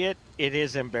you see it, it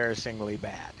is embarrassingly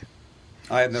bad.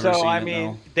 I have never seen I it, mean,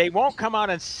 no. they won't come out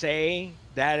and say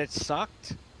that it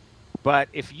sucked, but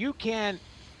if you can't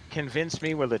convince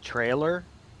me with a trailer,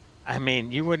 I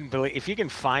mean, you wouldn't believe, if you can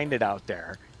find it out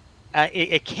there,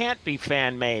 it can't be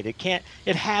fan-made.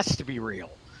 It has to be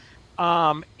real.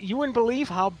 You wouldn't believe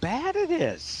how bad it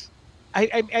is.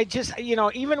 I just,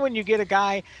 even when you get a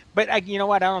guy, but you know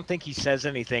what? I don't think he says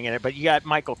anything in it, but you got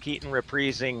Michael Keaton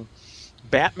reprising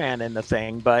Batman in the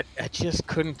thing, but I just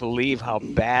couldn't believe how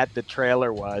bad the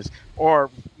trailer was, or,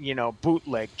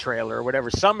 bootleg trailer or whatever.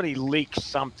 Somebody leaked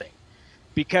something,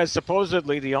 because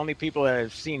supposedly the only people that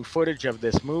have seen footage of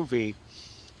this movie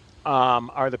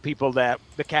are the people the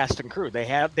cast and crew.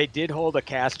 They did hold a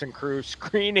cast and crew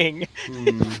screening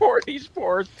for these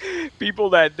poor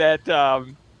people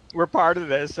that were part of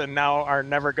this, and now are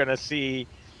never going to see,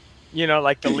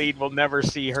 like the lead will never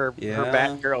see her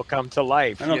Batgirl come to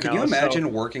life. I don't know, can you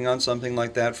imagine working on something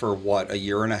like that for, a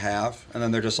year and a half? And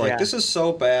then they're just like, this is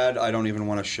so bad, I don't even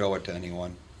want to show it to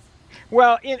anyone.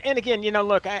 Well, and again,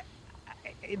 look,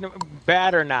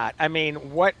 bad or not, I mean,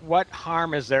 what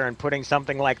harm is there in putting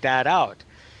something like that out?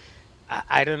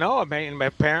 I don't know. I mean,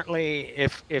 apparently,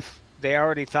 if they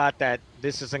already thought that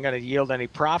this isn't going to yield any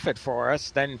profit for us,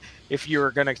 then if you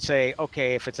were going to say,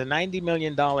 okay, if it's a $90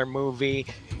 million movie,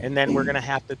 and then we're going to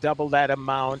have to double that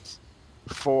amount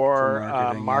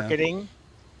for marketing,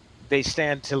 they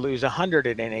stand to lose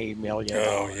 $180 million.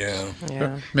 Oh, yeah.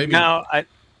 Yeah. Maybe Now,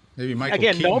 maybe Michael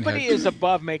again, Keaton nobody has- is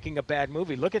above making a bad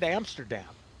movie. Look at Amsterdam.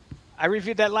 I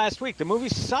reviewed that last week. The movie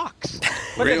sucks,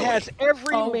 but Really? it has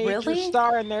every major really?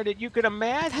 star in there that you could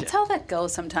imagine. That's how that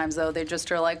goes sometimes, though. They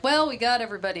just are like, well, we got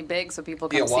everybody big, so people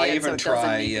come Yeah, see why it. even so it doesn't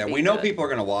try? need to Yeah, be we know good. people are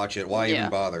going to watch it. Why Yeah.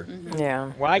 even bother?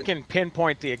 Yeah. Well, I can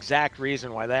pinpoint the exact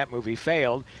reason why that movie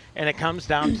failed, and it comes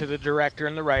down to the director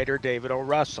and the writer, David O.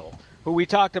 Russell, who we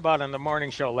talked about on the morning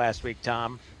show last week,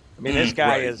 Tom. I mean, this guy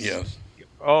right, is, yes.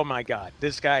 oh my God,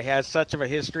 this guy has such of a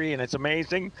history, and it's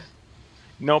amazing.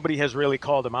 Nobody has really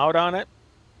called him out on it.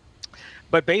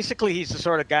 But basically, he's the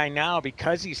sort of guy now,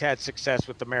 because he's had success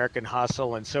with American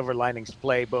Hustle and Silver Linings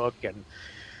Playbook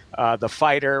and The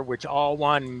Fighter, which all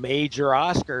won major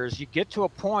Oscars. You get to a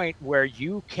point where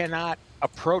you cannot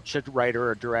approach a writer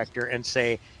or director and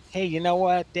say, hey, you know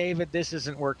what, David, this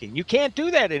isn't working. You can't do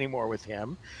that anymore with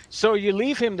him. So you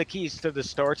leave him the keys to the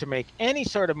store to make any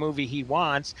sort of movie he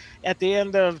wants. At the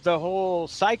end of the whole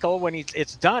cycle, when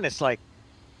it's done, it's like,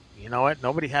 you know what,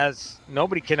 nobody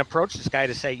can approach this guy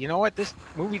to say, you know what, this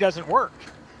movie doesn't work.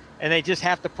 And they just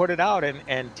have to put it out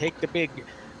and take the big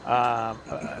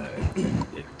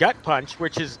gut punch,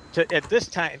 which is at this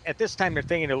time they're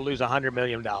thinking it'll lose $100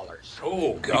 million.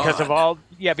 Oh God!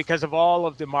 Because of all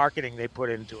of the marketing they put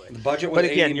into it. The budget was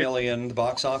 $80 million. The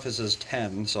box office is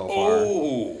 10 so far.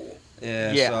 Oh.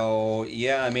 Yeah. So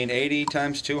I mean, 80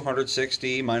 times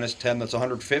 260 minus 10, that's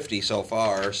 150 so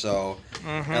far. So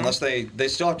unless they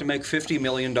still have to make $50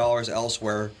 million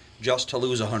elsewhere just to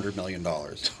lose $100 million.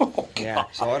 Yeah.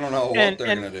 So I don't know what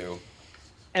they're going to do.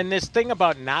 And this thing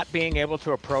about not being able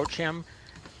to approach him,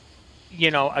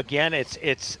 again,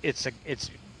 it's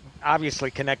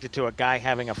obviously connected to a guy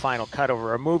having a final cut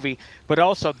over a movie, but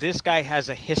also this guy has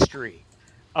a history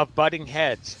of butting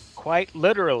heads, quite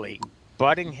literally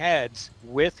butting heads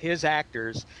with his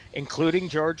actors, including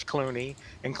George Clooney,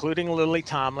 including Lily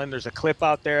Tomlin. There's a clip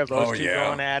out there of those two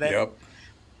going at it.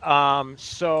 Yep.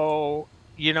 So,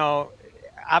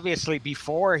 obviously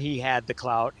before he had the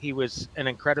clout, he was an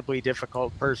incredibly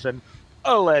difficult person,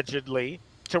 allegedly,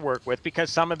 to work with, because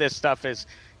some of this stuff is,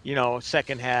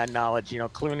 secondhand knowledge.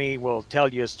 Clooney will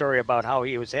tell you a story about how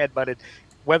he was headbutted.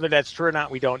 Whether that's true or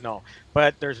not, we don't know.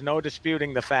 But there's no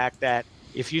disputing the fact that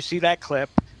if you see that clip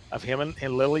of him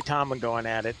and Lily Tomlin going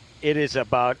at it, it is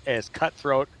about as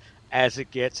cutthroat as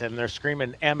it gets, and they're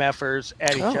screaming MFers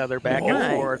at each other back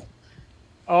and forth.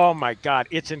 Oh my God,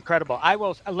 it's incredible. I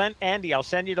will, Andy, I'll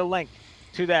send you the link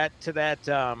to that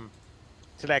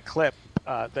clip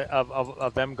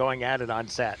of them going at it on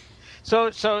set.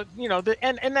 So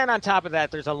and then on top of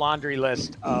that, there's a laundry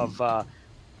list of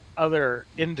other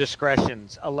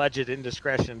alleged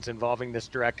indiscretions involving this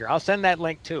director. I'll send that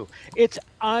link too. It's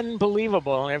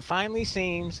unbelievable, and it finally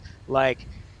seems like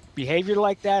behavior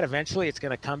like that, eventually it's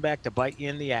going to come back to bite you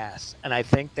in the ass. And I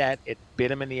think that it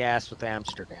bit him in the ass with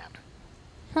Amsterdam.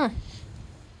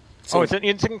 So,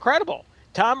 it's incredible.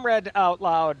 Tom read out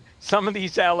loud some of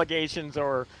these allegations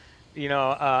or,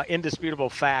 indisputable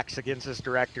facts against this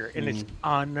director, and it's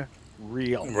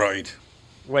unreal. Right.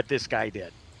 What this guy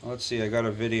did. Let's see. I got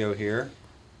a video here.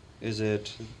 Is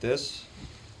it this?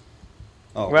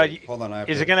 Oh, well, hold on.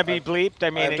 Is it going to be bleeped?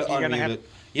 I mean, you're going to have.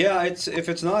 Yeah, if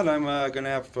it's not, I'm going to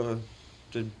have to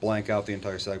blank out the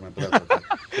entire segment. But that's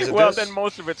okay. Well, then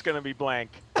most of it's going to be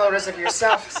blank. Photos of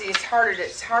yourself. See, it's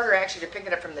harder actually to pick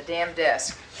it up from the damn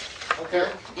desk. Okay.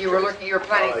 You were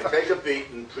planning. All right, take a beat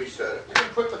and preset it. You can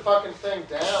put the fucking thing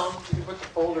down. You can put the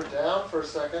folder down for a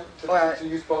second to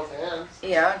use both hands.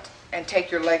 Yeah, and take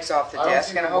your legs off the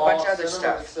desk and a whole bunch of other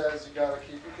stuff. It says you gotta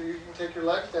keep it. You can take your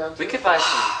legs down. We could buy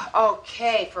some.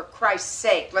 Okay, for Christ's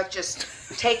sake, let's just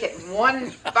take it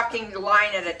one fucking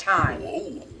line at a time.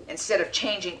 Whoa. Instead of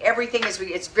changing everything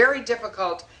it's very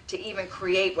difficult to even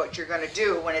create what you're going to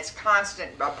do when it's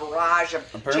constant a barrage of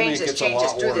change this,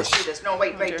 do this. No,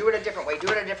 wait, do it a different way.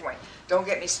 Don't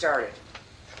get me started.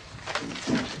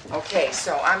 Okay,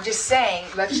 so I'm just saying,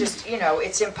 let's just,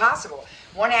 it's impossible.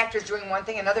 One actor's doing one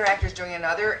thing, another actor's doing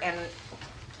another, and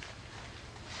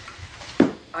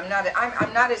I'm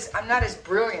not as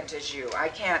brilliant as you. I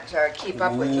can't keep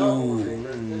up with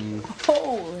you.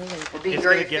 We're being it's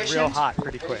very gonna get efficient. real hot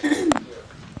pretty quick.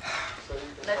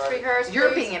 Let's rehearse.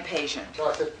 You're being impatient.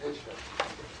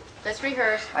 Let's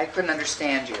rehearse. I couldn't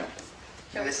understand you.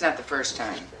 No, it's not the first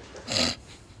time.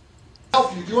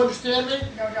 Help you. Do you understand me?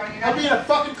 No, you're not. I'm being a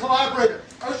fucking collaborator.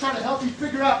 I was trying to help you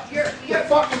figure out the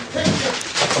fucking picture.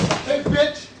 Hey,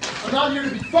 bitch. I'm not here to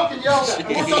be fucking yelled at. I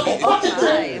worked on this fucking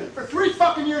thing for 3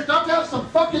 fucking years not to have some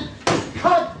fucking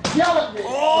cunt yell at me. I'm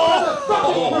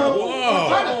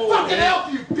trying to fucking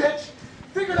help you, bitch.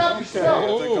 Figure it out yourself. I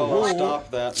think I'll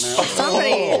stop that now.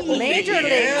 Somebody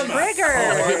majorly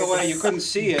triggered. By the way, you couldn't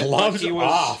see it. Gloves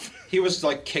off. He was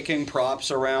like kicking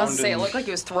props around. I was saying, it looked like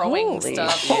he was throwing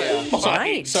stuff.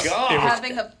 My God.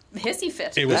 Having a hissy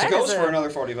fit. This goes for another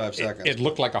 45 seconds. It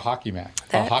looked like a hockey match,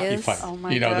 That a hockey is- fight. Oh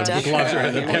my the God. gloves are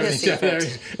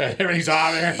everything's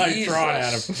on there, like throwing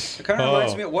at him. It kind of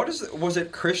reminds me of, was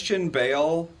it Christian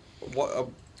Bale?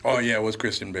 Oh, yeah, it was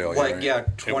Christian Bale.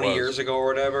 20 years ago or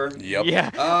whatever. Yep. Yeah,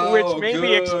 Oh, which maybe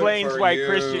good explains for why you.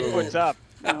 Christian puts up.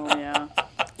 Oh, yeah.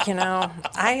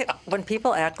 When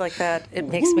people act like that, it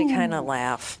makes me kind of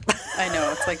laugh. I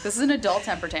know. It's like, this is an adult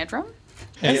temper tantrum.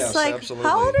 Yes, like, absolutely.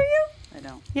 how old are you? I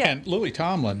know. And Lily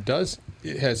Tomlin has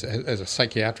a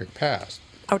psychiatric past.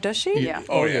 Oh, does she? Yeah.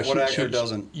 Oh, yeah. What actor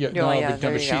doesn't? Yeah, Oh, no, yeah, but,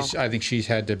 there no, but you go. I think she's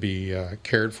had to be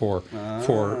cared for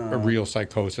a real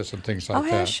psychosis and things like Oh,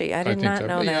 that. has she? I did think not so.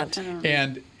 know Yeah.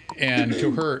 that. And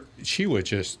to her, she was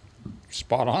just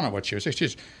spot on at what she was saying.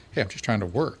 She's, hey, I'm just trying to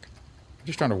work. I'm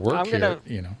just trying to work here,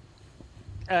 you know.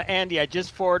 Andy, I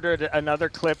just forwarded another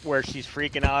clip where she's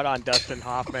freaking out on Dustin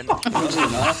Hoffman. Dustin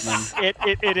Hoffman.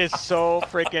 It is so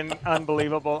freaking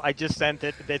unbelievable. I just sent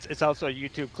it. It's also a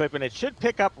YouTube clip, and it should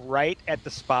pick up right at the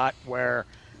spot where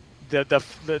it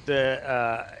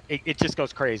just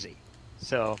goes crazy.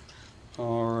 So,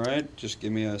 All right, just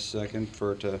give me a second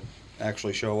for it to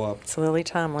actually show up. It's Lily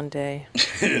Tomlin Day.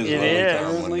 it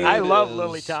is. I love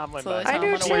Lily Tomlin. Lily I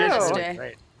do Tomlin Awareness too. Day.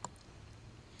 Great.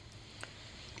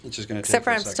 It's just going to take Except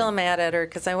for a I'm second. still mad at her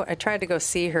because I tried to go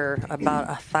see her about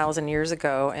 1,000 years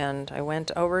ago, and I went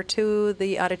over to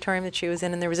the auditorium that she was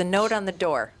in, and there was a note on the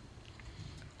door.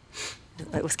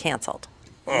 It was canceled.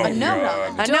 A note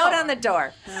on the A door. note on the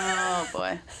door. Oh,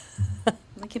 boy.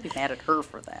 I can't be mad at her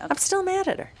for that. I'm still mad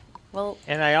at her. Well,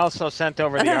 And I also sent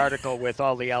over the article with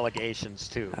all the allegations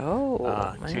too. Oh,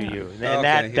 to man. you. And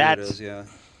Okay, here that's it is, yeah.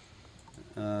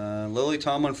 Lily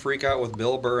Tomlin freak out with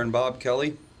Bill Burr and Bob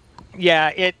Kelly.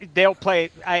 yeah. They'll play.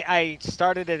 I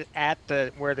started it at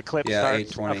where the clip Yeah,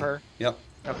 starts 8:20. of her. Yep.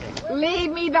 Okay.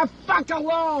 Leave me the fuck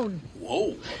alone!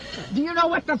 Whoa. Do you know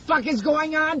what the fuck is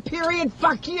going on? Period.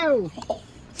 Fuck you.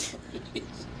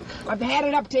 I've had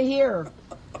it up to here.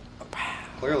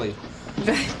 Clearly.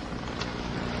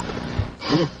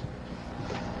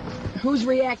 Who's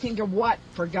reacting to what,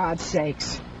 for God's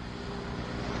sakes?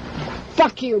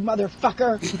 Fuck you,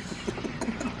 motherfucker.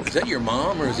 Is that your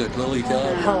mom or is it Lily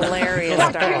Tomlin? Hilarious,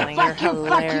 darling. You're Fuck you,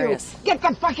 hilarious. fuck you. Get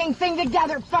the fucking thing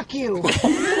together. Fuck you.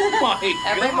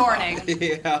 every morning.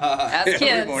 Yeah. As Every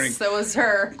kids, morning. so was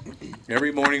her.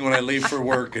 Every morning when I leave for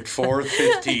work at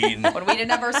 4:15. When we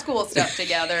didn't have our school stuff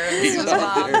together. This was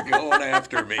Mom. They're going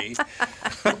after me.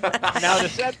 Now to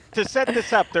set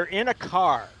this up, they're in a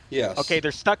car. Yes. Okay,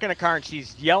 they're stuck in a car, and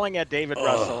she's yelling at David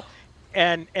Russell.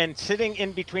 And sitting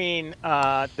in between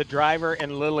the driver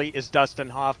and Lily is Dustin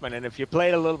Hoffman. And if you play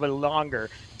it a little bit longer,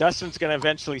 Dustin's going to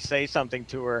eventually say something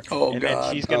to her, Oh, and God.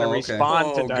 then she's going to Oh, okay.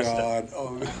 respond to Oh, Dustin. God.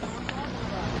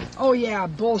 Oh. Oh, yeah,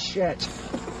 bullshit.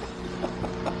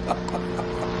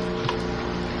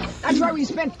 That's why we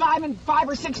spent 5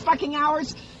 or 6 fucking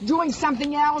hours doing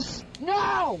something else.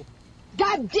 No!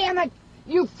 God damn it!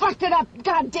 You fucked it up.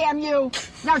 God damn you!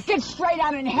 Now get straight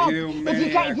on and help. You If you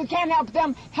maniac. can't help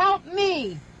them, help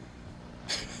me.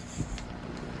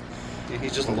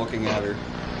 He's just looking at her.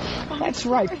 That's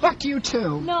right. Fuck you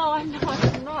too. No, I'm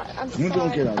not. I'm sorry.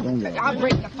 Don't get out. Don't get out. I'll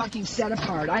break the fucking set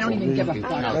apart. I don't even give a fuck.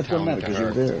 That's what matters because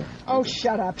you're there. Oh,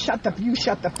 shut up. You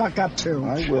shut the fuck up too.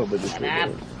 I will, but just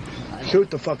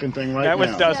shoot the fucking thing right That now.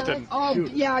 was Dustin. Oh,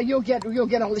 Shoot. yeah, you'll get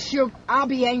I'll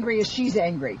be angry as she's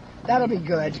angry. That'll be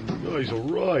good. Oh, he's a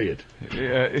riot.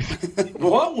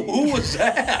 What? Who was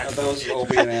that? That was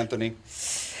Opie and Anthony.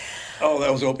 Oh,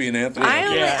 that was Opie and Anthony.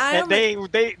 Yeah, and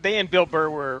they and Bill Burr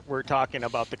were talking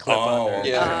about the clip on there.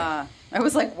 Yeah. I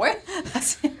was like, what?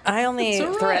 I only It's all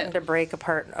right. threatened to break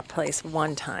apart a place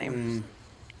one time.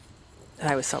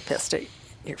 I was so pissed at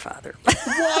your father.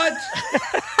 What?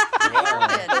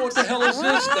 Oh, what the hell is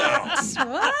this now? Listen,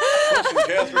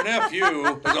 Catherine F.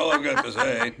 you. That's all I've got to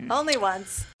say. Only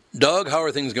once. Doug, how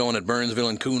are things going at Burnsville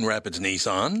and Coon Rapids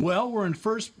Nissan? Well, we're in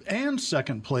first and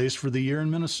second place for the year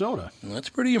in Minnesota. That's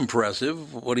pretty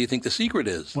impressive. What do you think the secret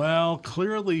is? Well,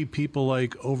 clearly people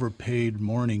like overpaid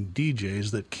morning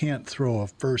DJs that can't throw a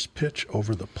first pitch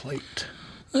over the plate.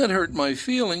 That hurt my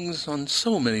feelings on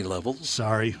so many levels.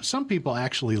 Sorry, some people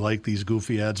actually like these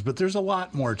goofy ads, but there's a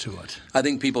lot more to it. I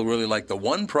think people really like the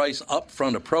one price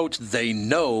upfront approach. They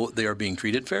know they are being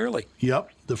treated fairly.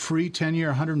 Yep, the free 10-year,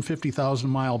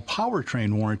 150,000-mile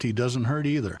powertrain warranty doesn't hurt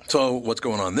either. So what's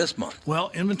going on this month? Well,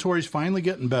 inventory's finally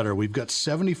getting better. We've got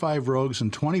 75 Rogues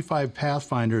and 25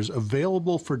 Pathfinders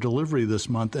available for delivery this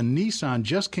month, and Nissan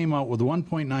just came out with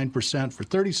 1.9% for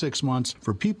 36 months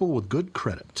for people with good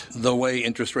credit. The way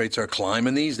interest rates are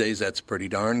climbing these days, that's pretty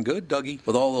darn good, Dougie.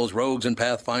 With all those Rogues and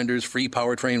Pathfinders, free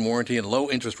powertrain warranty, and low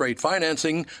interest rate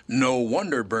financing, no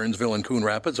wonder Burnsville and Coon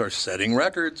Rapids are setting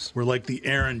records. We're like the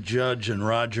Aaron Judge and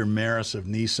Roger Maris of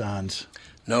Nissans.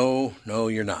 No,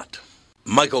 you're not.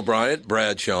 Michael Bryant,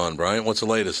 Brad Sean Bryant, what's the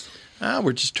latest?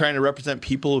 We're just trying to represent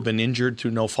people who've been injured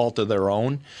through no fault of their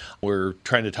own. We're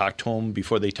trying to talk to them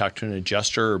before they talk to an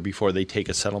adjuster or before they take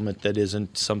a settlement that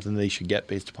isn't something they should get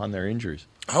based upon their injuries.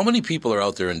 How many people are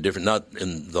out there not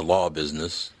in the law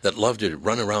business, that love to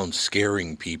run around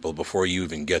scaring people before you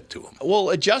even get to them? Well,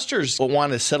 adjusters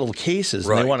want to settle cases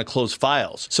and Right. they want to close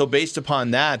files. So based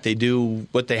upon that, they do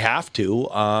what they have to.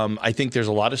 I think there's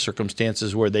a lot of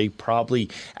circumstances where they probably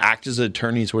act as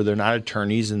attorneys where they're not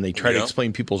attorneys, and they try to Yeah.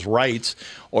 explain people's rights,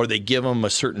 or they give them a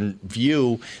certain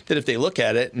view that if they look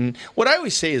at it. And what I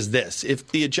always say is this: if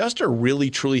the adjuster really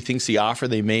truly thinks the offer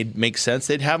they made makes sense,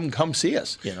 they'd have them come see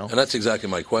us. And that's exactly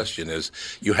my question: is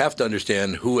you have to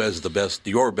understand who has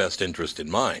your best interest in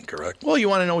mind, correct? Well, you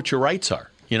want to know what your rights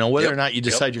are. Whether or not you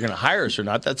decide you're going to hire us or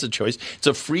not, that's a choice. It's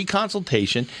a free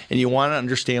consultation, and you want to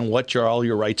understand what all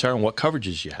your rights are and what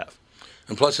coverages you have.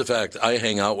 And plus the fact I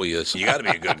hang out with you, so you got to be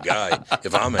a good guy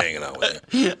if I'm hanging out with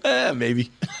you. Maybe.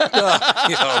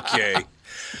 Okay.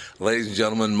 Ladies and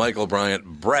gentlemen, Michael Bryant,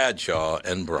 Bradshaw,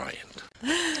 and Bryant.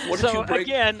 So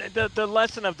again, the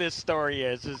lesson of this story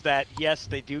is that yes,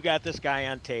 they do got this guy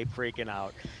on tape freaking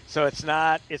out. So it's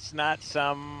not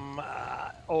some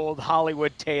old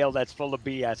Hollywood tale that's full of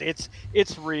BS.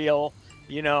 It's real.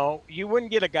 You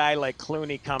wouldn't get a guy like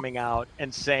Clooney coming out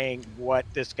and saying what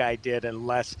this guy did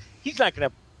unless he's not going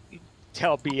to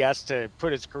tell BS to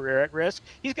put his career at risk.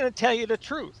 He's going to tell you the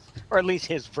truth, or at least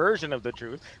his version of the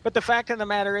truth. But the fact of the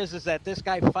matter is that this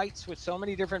guy fights with so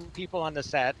many different people on the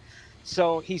set.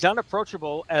 So he's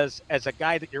unapproachable as a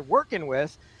guy that you're working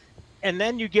with, and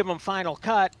then you give him final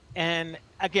cut. And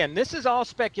again, this is all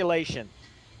speculation,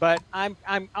 but I'm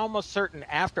almost certain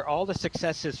after all the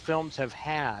success his films have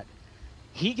had,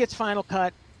 he gets final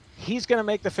cut. He's going to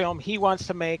make the film he wants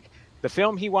to make. The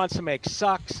film he wants to make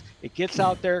sucks. It gets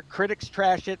out there. Critics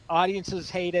trash it. Audiences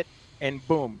hate it. And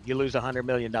boom, you lose $100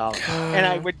 million. And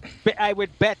I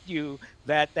would bet you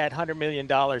that $100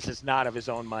 million is not of his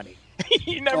own money.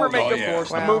 You never make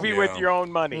a movie with your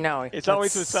own money. No, it's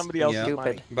always with somebody else's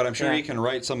money. But I'm sure he can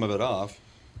write some of it off.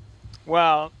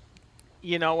 Well,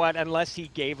 you know what? Unless he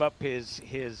gave up his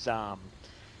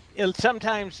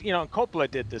sometimes, Coppola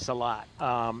did this a lot.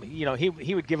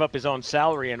 He would give up his own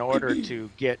salary in order to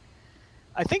get.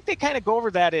 I think they kind of go over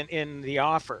that in the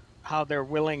offer, how they're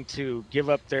willing to give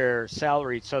up their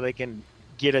salary so they can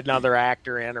get another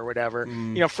actor in or whatever.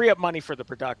 Free up money for the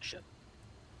production.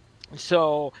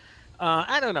 So.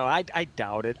 I don't know. I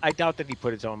doubt it. I doubt that he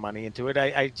put his own money into it.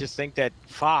 I just think that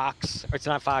Fox, it's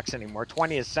not Fox anymore,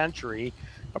 20th Century,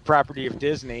 a property of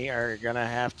Disney, are going to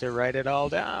have to write it all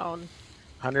down.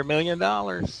 $100 million.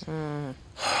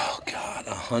 Oh, God,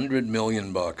 $100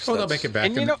 million. Well, they'll make it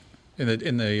back in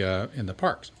the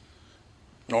parks.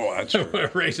 Oh, that's true.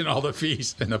 Raising all the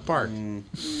fees in the park.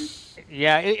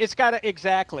 Yeah, it's got to,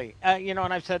 exactly. And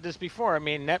I've said this before. I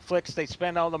mean, Netflix, they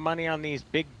spend all the money on these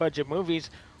big budget movies.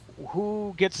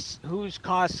 Whose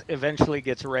cost eventually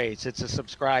gets raised? It's the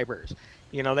subscribers.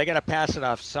 They got to pass it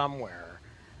off somewhere.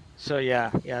 So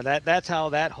that's how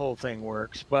that whole thing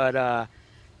works. But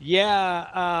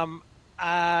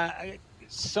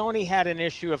Sony had an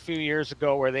issue a few years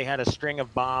ago where they had a string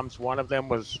of bombs. One of them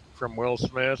was from Will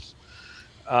Smith.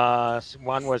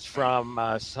 One was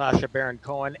from Sacha Baron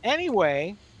Cohen.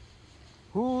 Anyway,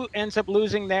 who ends up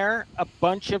losing there? A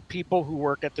bunch of people who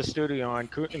work at the studio,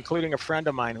 including a friend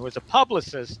of mine who was a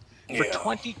publicist for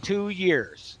 22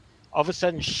 years. All of a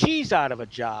sudden, she's out of a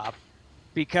job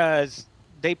because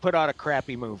they put out a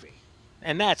crappy movie.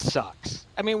 And that sucks.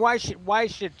 I mean, why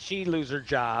should she lose her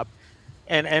job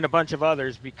and a bunch of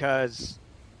others because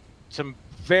some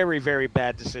very, very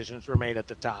bad decisions were made at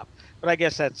the top? But I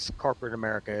guess that's corporate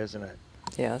America, isn't it?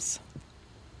 Yes.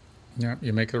 Yeah,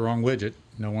 you make the wrong widget,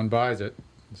 no one buys it.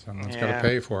 Someone's got to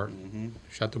pay for it.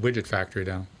 Shut the widget factory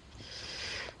down.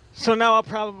 So now I'll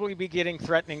probably be getting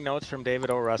threatening notes from David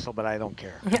O. Russell, but I don't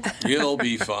care. You'll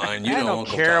be fine. I don't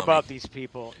Uncle care Tommy. about these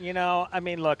people. I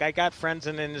mean, look, I got friends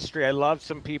in the industry. I love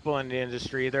some people in the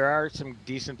industry. There are some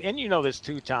decent, and you know this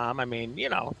too, Tom. I mean,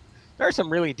 there are some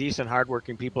really decent,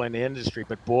 hardworking people in the industry.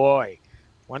 But boy,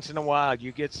 once in a while,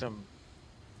 you get some.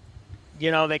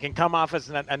 They can come off as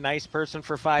a nice person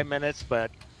for 5 minutes,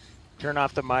 but turn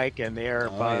off the mic and they're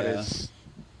about as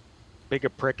big a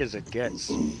prick as it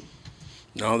gets.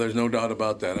 No, there's no doubt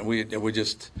about that. And we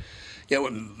just,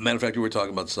 matter of fact, we were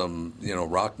talking about some,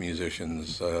 rock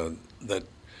musicians that,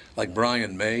 like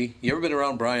Brian May. You ever been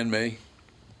around Brian May?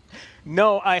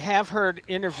 No, I have heard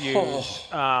interviews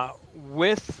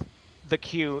with the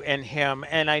Q and him,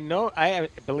 and I know,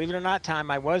 believe it or not,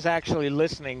 Tom, I was actually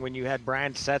listening when you had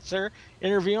Brian Setzer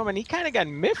interview him, and he kind of got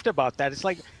miffed about that. It's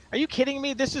like, are you kidding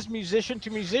me? This is musician to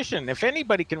musician. If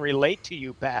anybody can relate to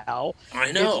you, pal,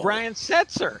 I know. It's Brian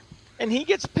Setzer, and he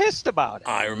gets pissed about it.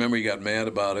 I remember he got mad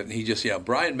about it, and he just,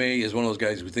 Brian May is one of those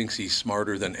guys who thinks he's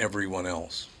smarter than everyone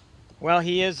else. Well,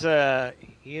 he is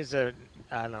he is a,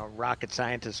 I don't know, rocket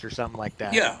scientist or something like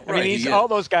that. Yeah, I right, mean, all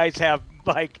those guys have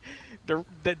like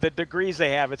the degrees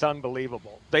they have. It's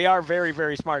unbelievable. They are very,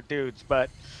 very smart dudes, but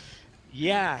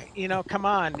yeah, come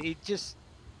on, just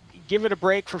give it a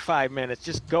break for 5 minutes.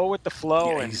 Just go with the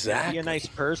flow and be a nice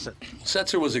person.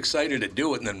 Setzer was excited to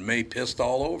do it, and then May pissed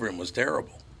all over him. It was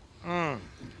terrible. I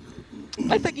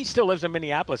think he still lives in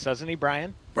Minneapolis, doesn't he,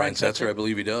 Brian? Brian Setzer, I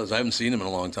believe he does. I haven't seen him in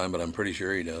a long time, but I'm pretty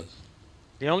sure he does.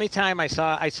 The only time I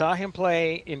saw him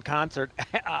play in concert,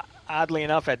 oddly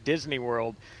enough, at Disney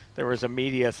World, there was a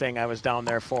media thing I was down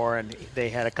there for, and they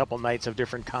had a couple nights of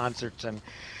different concerts,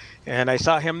 and I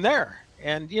saw him there.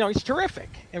 And, he's terrific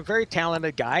and very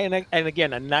talented guy, and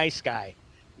again, a nice guy.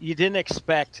 You didn't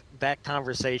expect that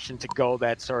conversation to go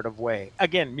that sort of way.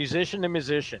 Again, musician to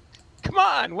musician. Come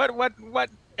on, what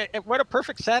a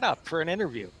perfect setup for an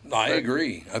interview. I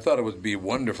agree. I thought it would be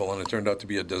wonderful, and it turned out to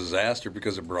be a disaster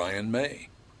because of Brian May.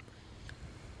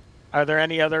 Are there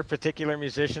any other particular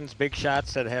musicians, big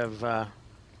shots, that have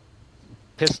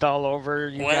pissed all over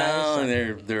you guys?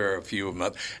 Well, there are a few of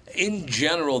them. In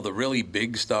general, the really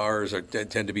big stars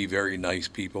tend to be very nice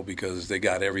people because they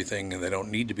got everything and they don't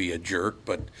need to be a jerk.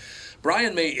 But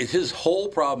Brian May, his whole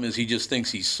problem is he just thinks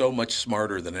he's so much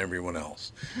smarter than everyone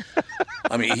else.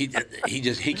 I mean,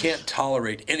 he can't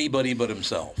tolerate anybody but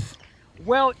himself.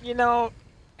 Well,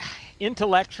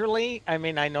 intellectually, I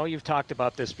mean, I know you've talked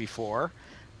about this before.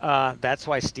 That's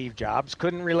why Steve Jobs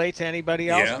couldn't relate to anybody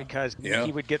else because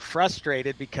he would get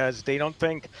frustrated because they don't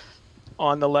think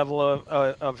on the level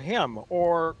of him.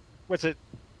 Or was it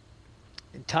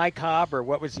Ty Cobb, or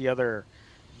what was the other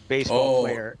baseball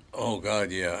player? Oh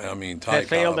God, yeah. I mean, Ty that Cobb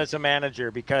failed as a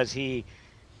manager because the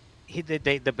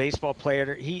baseball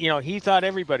player. He thought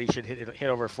everybody should hit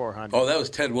over 400. Oh, that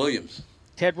was Ted Williams.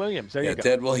 Ted Williams. There you go.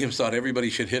 Ted Williams thought everybody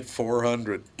should hit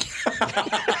 400.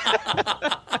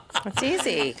 It's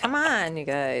easy. Come on, you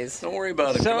guys. Don't worry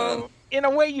about it. So, come on. In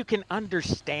a way, you can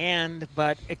understand,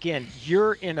 but again,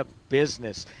 you're in a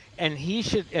business, and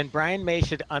Brian May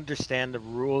should understand the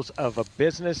rules of a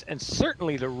business, and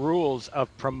certainly the rules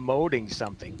of promoting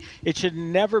something. It should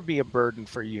never be a burden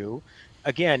for you.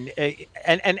 Again,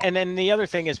 and then the other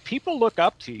thing is, people look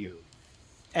up to you,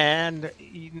 and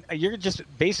you're just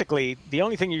basically the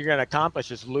only thing you're going to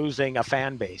accomplish is losing a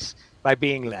fan base by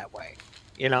being that way.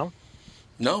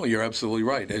 No, you're absolutely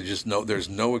right. There's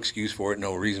no excuse for it,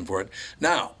 no reason for it.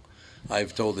 Now,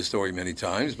 I've told this story many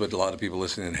times, but a lot of people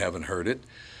listening haven't heard it.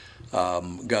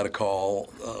 Got a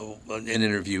call, an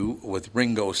interview with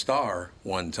Ringo Starr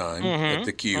one time at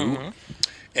the Q,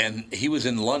 and he was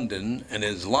in London, and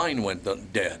his line went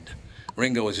dead.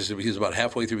 Ringo he was about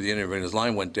halfway through the interview, and his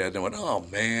line went dead, and I went, oh,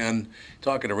 man,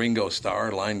 talking to Ringo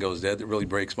Starr, line goes dead. That really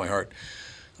breaks my heart.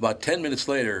 About 10 minutes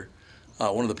later,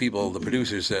 one of the people, the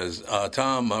producer, says,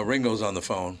 Tom, Ringo's on the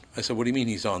phone. I said, what do you mean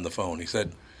he's on the phone? He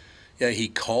said, yeah, he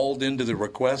called into the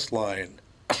request line.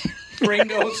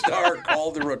 Ringo Starr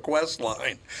called the request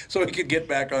line so he could get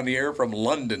back on the air from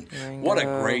London. Ringo. What a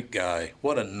great guy.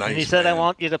 What a nice And he said, man. I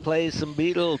want you to play some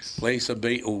Beatles. Play some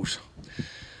Beatles.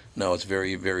 No, it's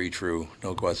very, very true.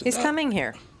 No question. He's coming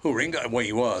here. Who, Ringo? Well,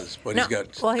 he was, but he's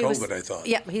got COVID, I thought.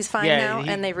 Yeah, he's fine now,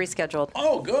 and they've rescheduled.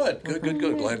 Oh, good.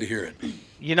 Glad to hear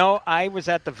it. I was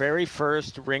at the very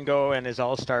first Ringo and his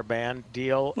All-Star Band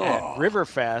deal at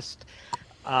Riverfest,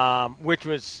 which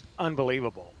was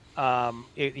unbelievable.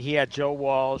 He had Joe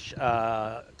Walsh,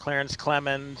 Clarence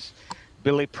Clemens,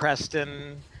 Billy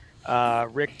Preston,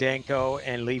 Rick Danko,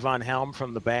 and Levon Helm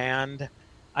from the band.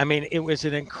 I mean, it was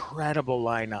an incredible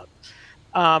lineup.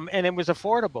 And it was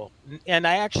affordable. And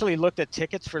I actually looked at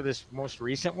tickets for this most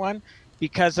recent one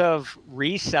because of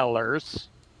resellers.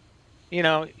 You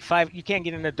can't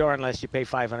get in the door unless you pay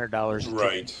 $500.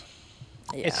 Right.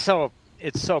 Yeah.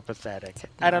 It's so pathetic.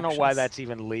 I don't know why that's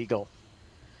even legal.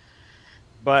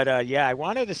 But I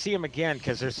wanted to see him again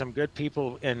because there's some good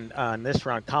people in this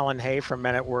round. Colin Hay from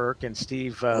Men at Work and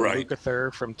Steve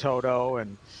Lukather from Toto,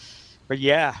 but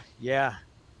yeah.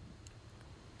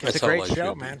 It's a great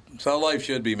show, man. That's how life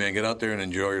should be, man. Get out there and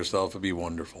enjoy yourself. It'd be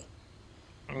wonderful.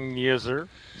 Yes, sir.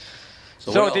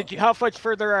 So how much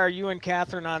further are you and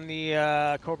Catherine on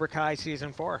the Cobra Kai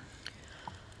season 4?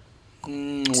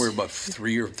 We're about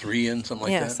 3 in, something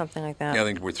like that. Yeah, something like that. Yeah, I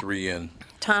think we're 3 in.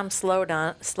 Tom slowed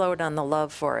on the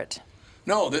love for it.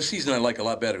 No, this season I like a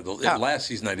lot better. Last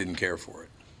season I didn't care for it.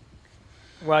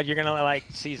 Well, you're going to like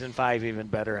season 5 even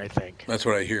better, I think. That's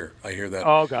what I hear. I hear that.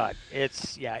 Oh, God.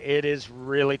 It is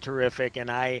really terrific,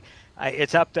 and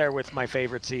it's up there with my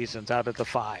favorite seasons out of the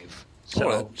 5.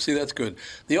 So see, that's good.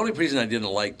 The only reason I didn't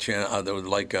like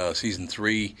season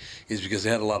 3 is because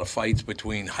they had a lot of fights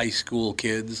between high school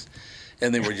kids,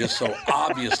 And they were just so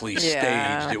obviously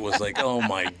staged. It was like, oh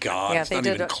my God, Yeah, it's not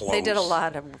even close. they did a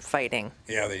lot of fighting.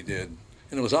 Yeah, they did.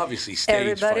 And it was obviously staged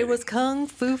Everybody fighting. was kung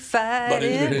fu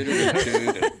fighting.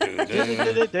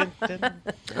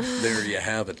 There you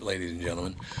have it, ladies and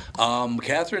gentlemen.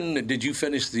 Catherine, did you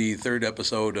finish the third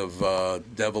episode of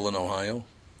Devil in Ohio?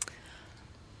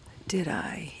 Did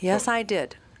I? Yes, I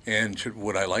did. And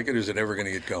would I like it, or is it ever going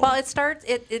to get going? Well, it starts.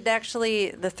 It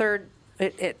actually the third.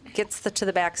 It gets to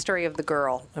the backstory of the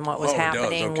girl and what was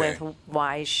happening with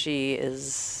why she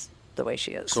is the way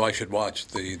she is. So I should watch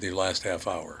the last half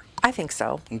hour. I think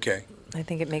so. Okay. I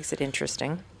think it makes it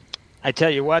interesting. I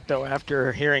tell you what, though,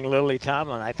 after hearing Lily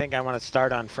Tomlin, I think I want to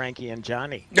start on Frankie and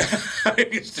Johnny.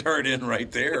 You start in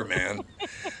right there, man.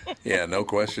 Yeah, no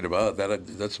question about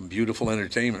it. That's some beautiful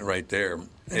entertainment right there. What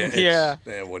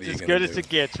are you as good as it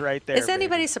gets right there. Is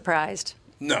anybody surprised?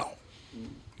 No,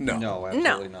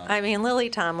 absolutely not. I mean,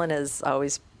 Lily Tomlin is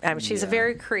always. I mean, she's a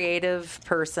very creative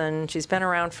person. She's been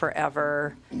around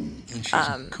forever. And she's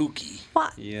kooky. Well,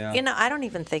 I don't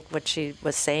even think what she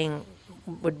was saying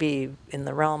would be in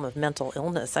the realm of mental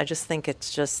illness. I just think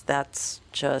that's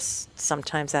just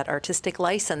sometimes that artistic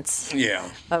license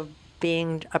of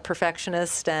being a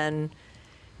perfectionist and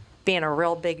being a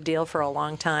real big deal for a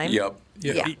long time. Yep.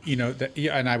 Yeah.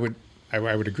 And I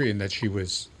would agree in that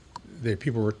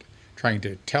people were trying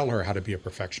to tell her how to be a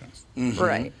perfectionist. Mm-hmm.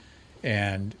 Right.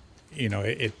 And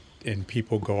and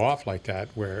people go off like that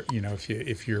where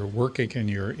if you're working and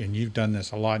you've done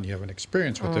this a lot and you have an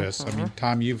experience with this. I mean,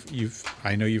 Tom,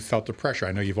 I know you've felt the pressure.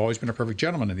 I know you've always been a perfect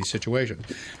gentleman in these situations,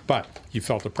 but you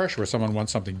felt the pressure where someone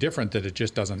wants something different that it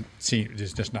just doesn't seem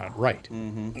it's just not right.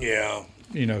 Mm-hmm. Yeah.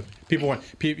 People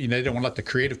they don't want to let the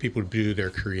creative people do their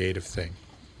creative thing.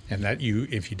 And that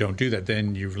if you don't do that,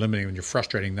 then you're limiting and you're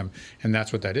frustrating them, and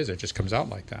that's what that is. It just comes out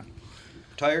like that.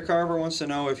 Tire Carver wants to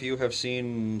know if you have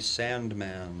seen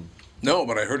Sandman. No,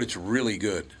 but I heard it's really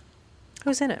good.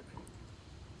 Who's in it?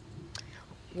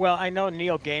 Well, I know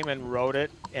Neil Gaiman wrote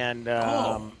it, and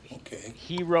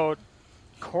he wrote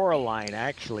Coraline,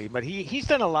 actually. But he's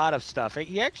done a lot of stuff. I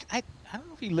don't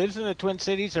know if he lives in the Twin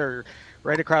Cities or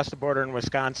right across the border in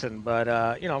Wisconsin. But,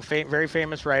 very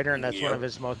famous writer, and that's one of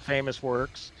his most famous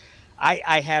works.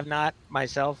 I have not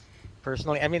myself,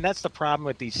 personally. I mean, that's the problem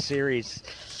with these series.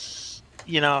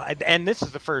 And this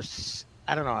is the first.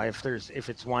 I don't know if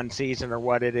it's one season or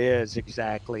what it is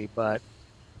exactly, but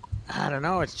I don't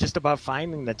know. It's just about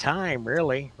finding the time,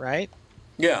 really, right?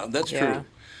 Yeah, that's true.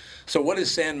 So, what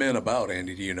is Sandman about,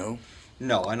 Andy? Do you know?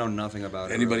 No, I know nothing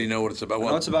about it. Anybody know what it's about? I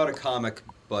know it's about a comic,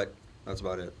 but that's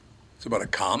about it. It's about a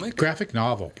comic? Graphic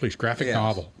novel, please. Graphic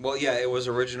novel. Well, yeah, it was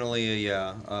originally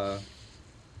a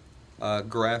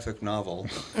graphic novel,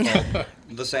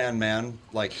 The Sandman,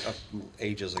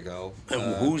 ages ago.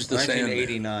 And who's the Sandman?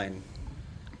 1989.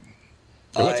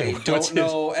 I don't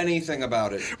know anything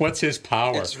about it. What's his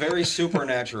power? It's very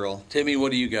supernatural. Timmy, what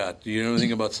do you got? Do you know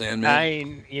anything about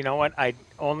Sandman? You know what? I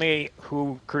only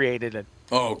who created it.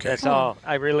 Oh, okay. That's all.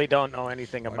 I really don't know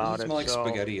anything about it. It smells like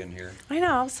spaghetti in here. I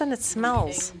know. All of a sudden, it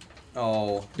smells.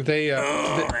 Oh. Typical.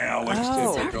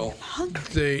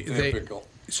 Typical.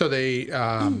 So this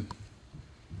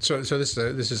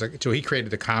is so he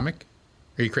created the comic,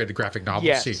 or he created the graphic novel?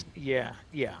 Yes. See? Yeah.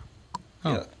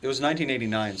 Oh. Yeah, it was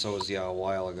 1989, so it was a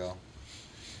while ago.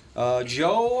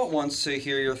 Joe wants to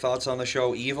hear your thoughts on the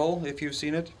show Evil, if you've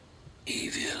seen it.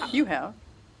 Evil. You have.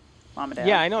 Mom and Dad.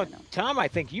 Yeah, I know. Tom, I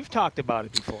think you've talked about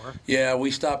it before. Yeah,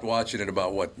 we stopped watching it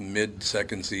about,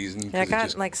 mid-second season? Yeah, it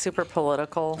got super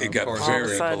political. It got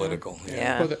very political.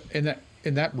 Yeah. Well,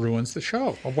 and that ruins the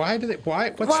show. Why do they? Why?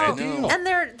 What's the deal? And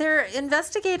they're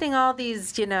investigating all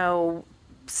these,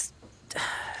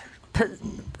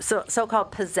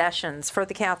 so-called possessions for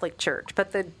the Catholic Church,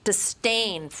 but the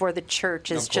disdain for the church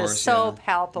is just so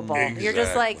palpable. Exactly. You're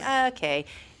just like, okay,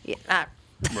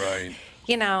 right.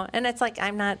 And it's like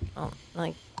I'm not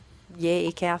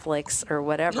yay Catholics or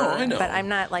whatever, No, I know. but I'm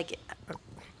not like.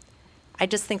 I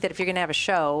just think that if you're going to have a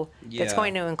show that's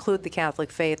going to include the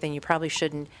Catholic faith, then you probably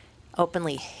shouldn't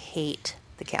openly hate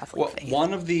the Catholic faith.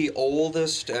 One of the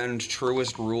oldest and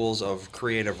truest rules of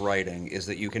creative writing is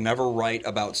that you can never write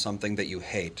about something that you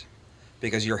hate,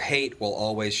 because your hate will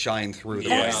always shine through the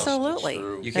writing. Absolutely.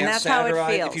 You can't and that's how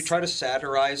satirize. it feels. If you try to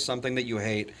satirize something that you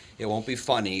hate, it won't be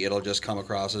funny. It'll just come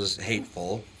across as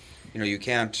hateful. You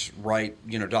can't write,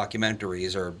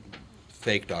 documentaries or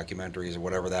fake documentaries or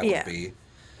whatever that would be.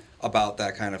 about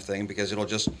that kind of thing because it'll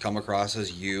just come across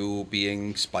as you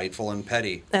being spiteful and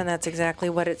petty. And that's exactly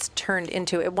what it's turned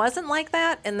into. It wasn't like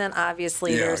that, and then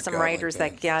obviously Yeah, there's some it got writers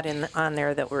that got on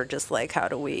there that were just like, how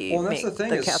do we Well, make that's the thing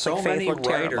the is Catholic so faith many look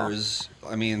terrible? writers.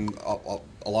 I mean,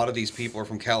 a lot of these people are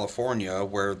from California,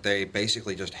 where they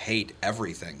basically just hate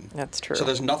everything. That's true. So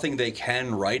there's nothing they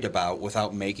can write about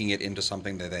without making it into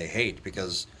something that they hate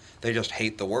because they just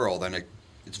hate the world, and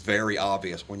it's very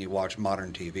obvious when you watch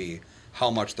modern TV how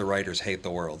much the writers hate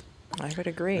the world. I would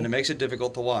agree. And it makes it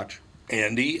difficult to watch.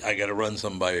 Andy, I got to run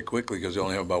some by you quickly because we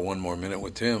only have about one more minute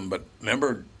with Tim. But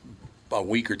remember, a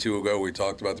week or two ago, we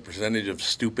talked about the percentage of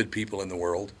stupid people in the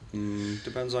world.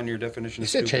 Depends on your definition of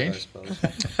Has it stupid, changed? I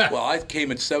suppose. Well, I came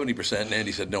at 70%, and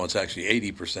Andy said, no, it's actually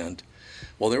 80%.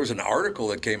 Well, there was an article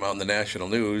that came out in the national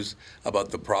news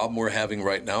about the problem we're having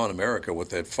right now in America with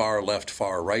that far left,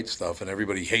 far right stuff, and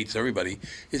everybody hates everybody,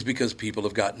 is because people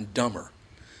have gotten dumber.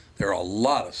 There are a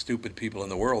lot of stupid people in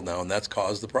the world now, and that's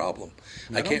caused the problem.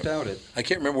 I don't doubt it. I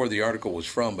can't remember where the article was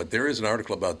from, but there is an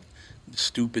article about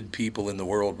stupid people in the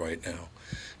world right now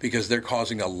because they're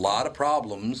causing a lot of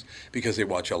problems because they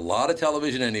watch a lot of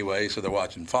television anyway, so they're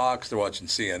watching Fox, they're watching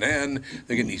CNN,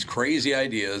 they're getting these crazy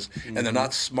ideas, and they're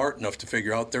not smart enough to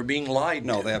figure out they're being lied to.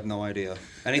 No, they have no idea.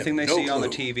 Anything they no see on the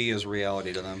clue. TV is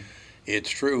reality to them. It's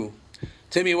true.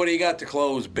 Timmy, what do you got to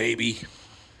close, baby?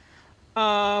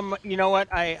 You know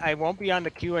what? I won't be on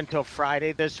the queue until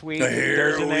Friday this week. Here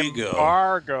There's an we go.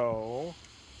 embargo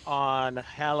on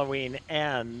Halloween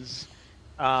Ends,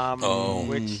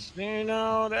 which,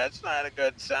 that's not a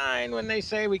good sign when they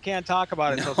say we can't talk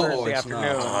about it until Thursday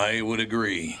afternoon. I would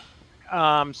agree.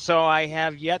 So I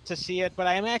have yet to see it, but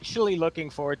I'm actually looking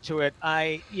forward to it.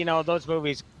 Those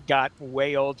movies got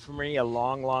way old for me a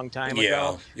long, long time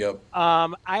ago. Yep.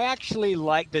 I actually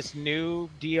like this new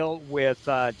deal with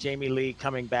Jamie Lee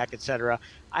coming back, etc.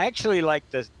 I actually like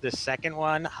the second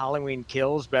one, Halloween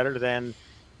Kills, better than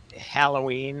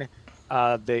Halloween,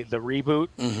 the reboot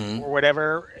or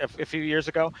whatever a few years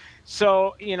ago.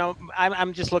 So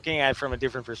I'm just looking at it from a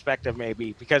different perspective,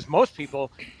 maybe because most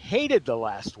people hated the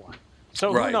last one.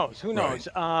 So Right, Who knows?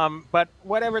 But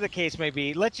whatever the case may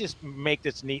be, let's just make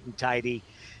this neat and tidy.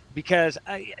 Because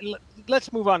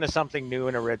let's move on to something new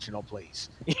and original, please.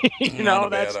 Not a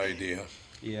bad idea.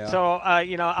 Yeah. So,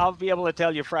 I'll be able to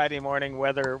tell you Friday morning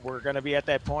whether we're going to be at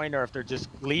that point or if they're just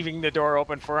leaving the door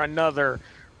open for another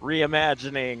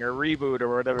reimagining or reboot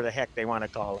or whatever the heck they want to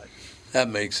call it. That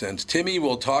makes sense. Timmy,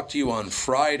 we'll talk to you on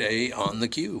Friday on the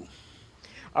queue.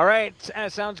 All right.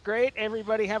 Sounds great.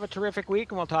 Everybody have a terrific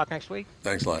week, and we'll talk next week.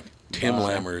 Thanks a lot. Tim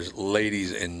Lammers,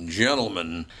 ladies and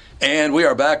gentlemen. And we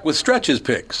are back with Stretch's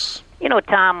picks.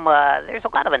 Tom, there's a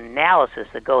lot of analysis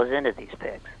that goes into these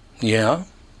picks. Yeah?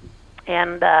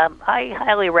 And I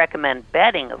highly recommend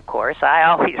betting, of course. I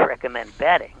always recommend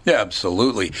betting. Yeah,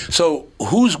 absolutely. So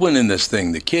who's winning this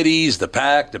thing? The Kitties, the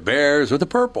Pack, the Bears, or the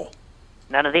Purple?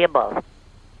 None of the above.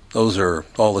 Those are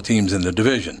all the teams in the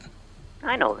division.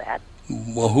 I know that.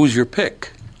 Well, who's your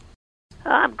pick?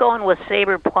 I'm going with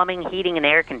Sabre Plumbing, Heating, and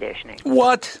Air Conditioning.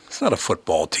 What? It's not a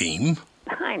football team.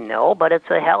 I know, but it's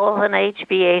a hell of an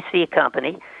HVAC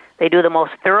company. They do the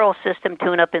most thorough system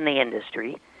tune-up in the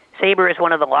industry. Sabre is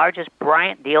one of the largest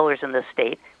Bryant dealers in the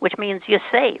state, which means you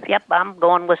save. Yep, I'm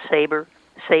going with Sabre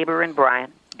and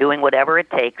Bryant, doing whatever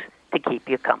it takes to keep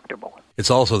you comfortable.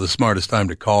 It's also the smartest time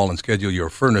to call and schedule your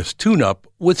furnace tune-up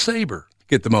with Sabre.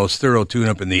 Get the most thorough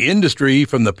tune-up in the industry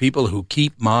from the people who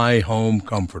keep my home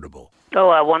comfortable.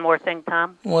 Oh, one more thing,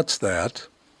 Tom. What's that?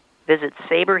 Visit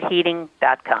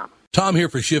saberheating.com. Tom here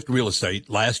for Shift Real Estate.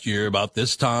 Last year, about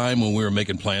this time when we were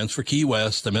making plans for Key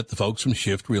West, I met the folks from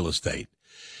Shift Real Estate.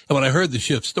 And when I heard the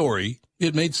Shift story,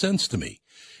 it made sense to me.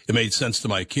 It made sense to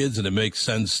my kids, and it makes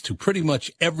sense to pretty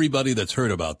much everybody that's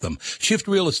heard about them. Shift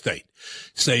Real Estate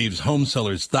saves home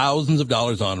sellers thousands of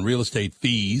dollars on real estate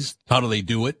fees. How do they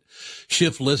do it?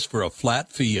 Shift lists for a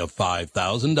flat fee of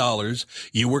 $5,000.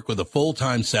 You work with a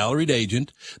full-time salaried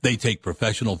agent. They take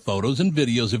professional photos and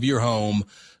videos of your home,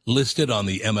 list it on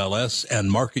the MLS,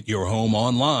 and market your home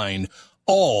online,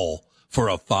 all for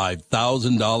a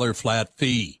 $5,000 flat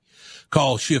fee.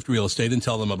 Call Shift Real Estate and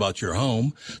tell them about your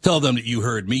home. Tell them that you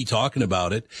heard me talking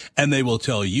about it, and they will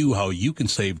tell you how you can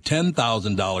save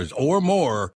 $10,000 or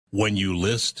more when you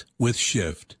list with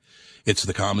Shift. It's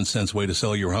the common sense way to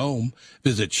sell your home.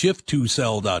 Visit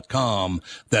shift2sell.com.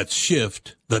 That's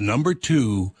shift, the number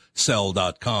 2,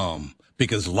 sell.com.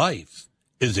 Because life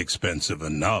is expensive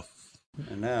enough.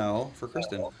 And now for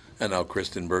Kristen. And now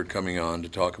Kristen Bird coming on to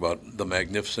talk about the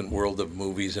magnificent world of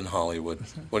movies in Hollywood.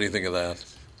 What do you think of that?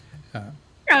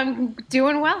 I'm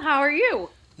doing well. How are you?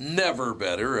 Never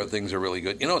better. Things are really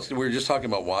good. We were just talking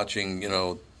about watching,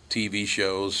 TV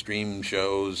shows, stream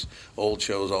shows, old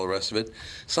shows, all the rest of it.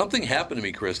 Something happened to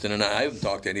me, Kristen, and I haven't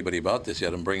talked to anybody about this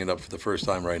yet. I'm bringing it up for the first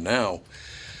time right now.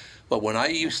 But when I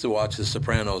used to watch The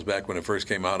Sopranos back when it first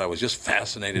came out, I was just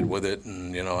fascinated with it.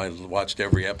 And, I watched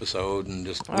every episode and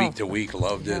just week to week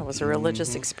loved it. It was a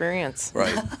religious experience.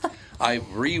 Right. I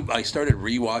started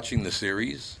rewatching the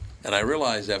series, and I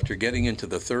realized after getting into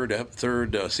the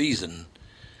third season,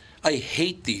 I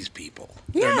hate these people.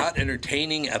 Yeah. They're not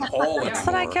entertaining at all anymore. That's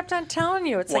what I kept on telling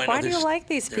you. It's why do you like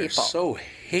these people? They're so hateable.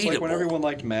 It's like when everyone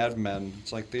liked Mad Men.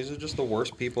 It's like, these are just the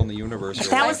worst people in the universe.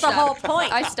 That was the whole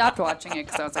point. I stopped watching it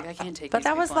because I was like, I can't take But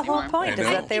that was the whole point, is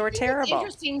that they were terrible.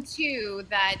 It's interesting, too,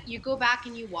 that you go back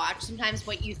and you watch sometimes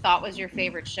what you thought was your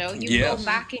favorite show. You Yes. go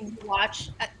back and you watch...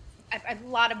 A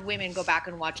lot of women go back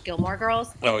and watch Gilmore Girls.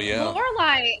 Oh, yeah.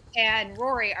 Lorelai and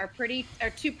Rory are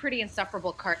two pretty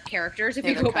insufferable characters. If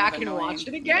Yeah, you they're go kind of back and annoying. watch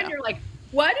it again, Yeah. you're like,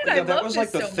 why did I love that was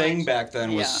like this the so thing much? back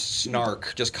then was Yeah.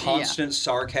 snark, just constant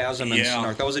sarcasm and Yeah.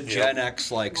 snark. That was a Gen X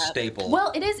Yeah. staple.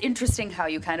 Well, it is interesting how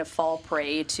you kind of fall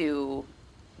prey to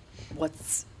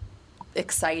what's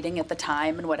exciting at the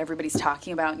time and what everybody's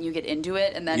talking about, and you get into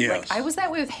it. And then, Yes. I was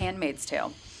that way with Handmaid's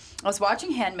Tale. I was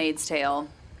watching Handmaid's Tale.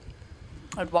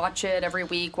 I'd watch it every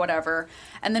week, whatever.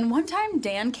 And then one time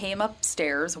Dan came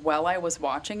upstairs while I was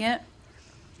watching it,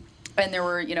 and there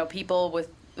were, people with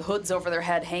hoods over their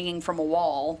head hanging from a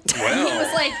wall. Well.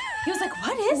 And he was like,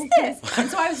 what is this? And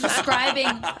so I was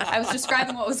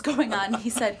describing what was going on. And he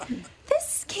said,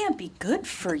 this can't be good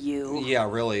for you. Yeah,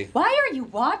 really. Why are you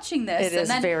watching this? It is and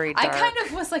then very I dark. kind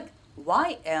of was like,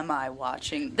 why am I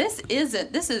watching? This is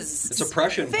It's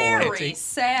oppression porn. very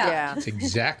sad. Yeah. It's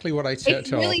exactly what I said.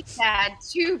 It's really sad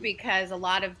too, because a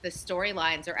lot of the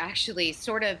storylines are actually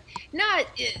sort of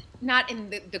not in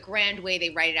the grand way they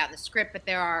write it out in the script, but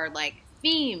there are like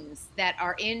themes that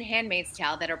are in Handmaid's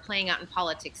Tale that are playing out in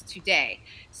politics today.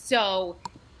 So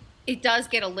it does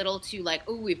get a little too like,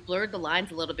 oh, we've blurred the lines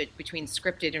a little bit between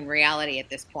scripted and reality at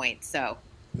this point. So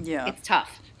Yeah. it's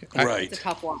tough. Right. It's a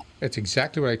tough one. It's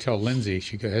exactly what I tell Lindsay.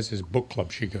 She has this book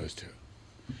club she goes to.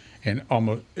 And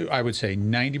almost, I would say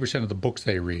 90% of the books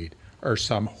they read are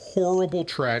some horrible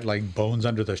trad, like Bones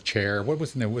Under the Chair. What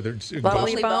was the name?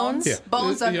 Lovely Bones? Yeah.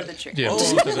 Bones Under the Chair. Yeah,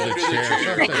 Bones Under the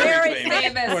Chair. Very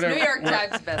famous Whatever. New York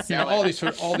Times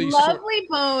bestseller. All these Lovely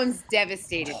Bones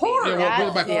devastated Horror. me.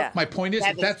 Yeah, well, Yeah. my point is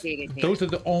Devastated me. those are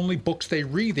the only books they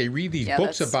read. They read these Yeah,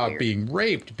 books that's about weird. being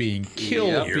raped, being killed,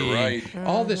 Yep. You're being right.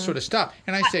 all this sort of stuff.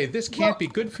 And I say this can't be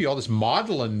good for you. All this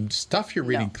Maudlin stuff you're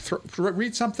reading.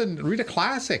 Read something. Read a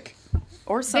classic.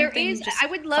 Or There something. is. just I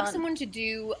would love fun. someone to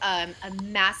do a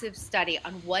massive study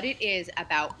on what it is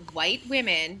about white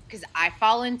women, because I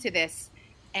fall into this,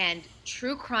 and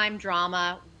true crime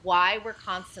drama. Why we're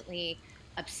constantly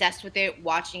obsessed with it,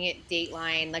 watching it,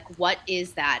 Dateline. Like, what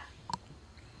is that?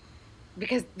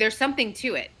 Because there's something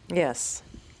to it. Yes.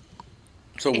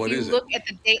 So If what you is look at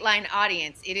the Dateline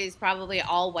audience, it is probably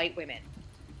all white women.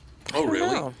 it? Oh,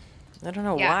 really? No. I don't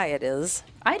know Yeah. why it is.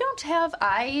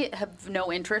 I have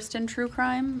no interest in true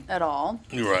crime at all.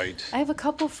 You're right. I have a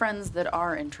couple friends that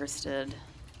are interested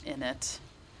in it.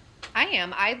 I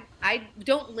am. I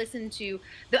don't listen to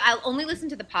I'll only listen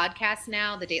to the podcast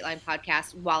now, the Dateline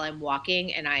podcast, while I'm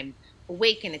walking and I'm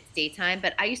awake and it's daytime.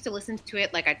 But I used to listen to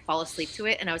it like I'd fall asleep to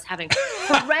it, and I was having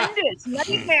horrendous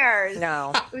nightmares.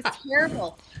 No. It was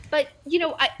terrible. But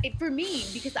for me,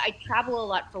 because I travel a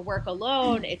lot for work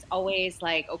alone, it's always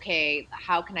like, okay,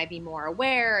 how can I be more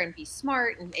aware and be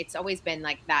smart? And it's always been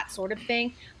like that sort of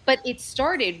thing. But it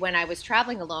started when I was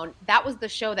traveling alone. That was the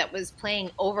show that was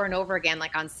playing over and over again,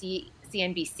 like on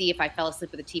CNBC, if I fell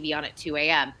asleep with the TV on at 2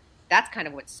 a.m. That's kind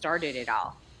of what started it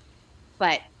all.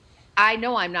 But I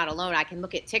know I'm not alone. I can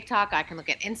look at TikTok. I can look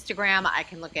at Instagram. I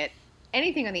can look at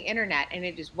anything on the internet, and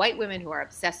it is white women who are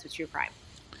obsessed with true crime.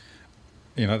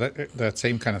 That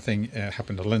same kind of thing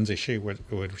happened to Lindsay. We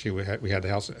had the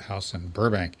house in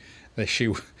Burbank. That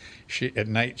she at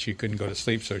night she couldn't go to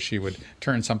sleep, so she would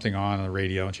turn something on the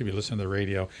radio, and she'd be listening to the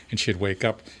radio, and she'd wake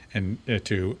up and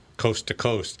to Coast to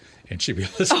Coast, and she'd be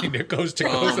listening to Coast to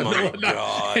Coast. Oh my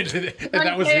God! And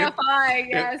that was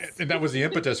and that was the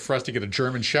impetus for us to get a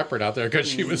German Shepherd out there, because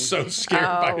she was so scared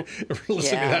by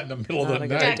listening to that in the middle of the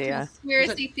night.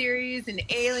 Conspiracy theories and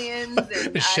aliens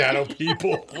and Shadow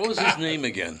people. What was his name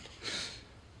again?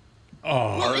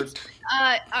 Art.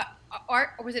 Art,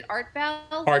 or was it Art Bell?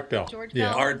 Art Bell. George Yeah.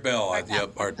 Bell? Art Bell.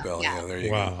 Yep, Art Bell. Yeah, there you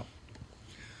go. Wow.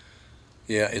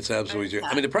 Yeah, it's absolutely true.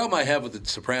 I mean, the problem I have with The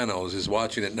Sopranos is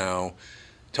watching it now.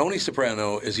 Tony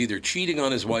Soprano is either cheating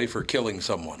on his wife or killing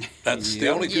someone. That's the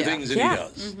only two things that he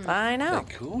does. I know.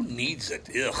 Like, who needs it?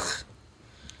 Ugh.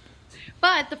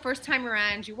 But the first time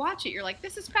around you watch it, you're like,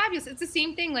 this is fabulous. It's the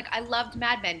same thing. Like, I loved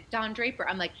Mad Men, Don Draper.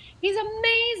 I'm like, he's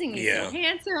amazing. He's so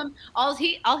handsome. All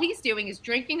he's doing is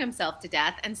drinking himself to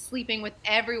death and sleeping with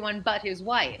everyone but his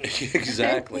wife.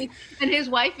 Exactly. And his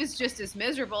wife is just as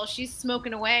miserable. She's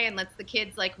smoking away and lets the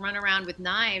kids like run around with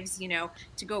knives,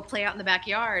 to go play out in the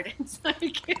backyard. It's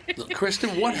like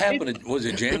Kristen, what happened? Was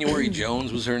it January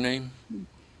Jones was her name?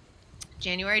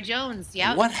 January Jones,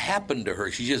 yeah. What happened to her?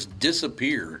 She just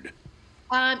disappeared.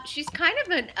 She's kind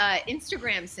of an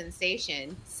Instagram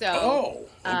sensation. So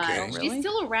okay. She's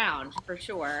still around for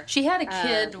sure. She had a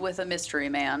kid with a mystery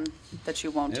man that she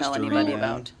won't tell anybody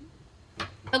about.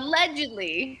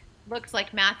 Allegedly looks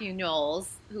like Matthew Knowles,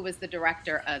 who was the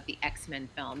director of the X-Men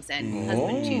films and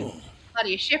husband to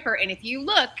Claudia Schiffer. And if you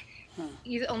look,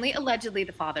 he's only allegedly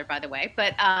the father, by the way,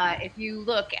 but if you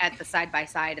look at the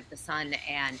side-by-side of the son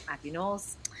and Matthew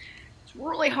Knowles, it's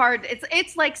really hard.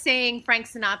 It's like saying Frank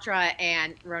Sinatra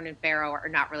and Ronan Farrow are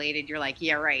not related. You're like,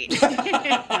 yeah, right.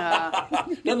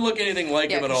 Doesn't look anything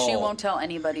like him at all. She won't tell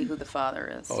anybody who the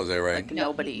father is. Oh, is that right? Like,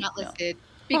 nobody. Not listed.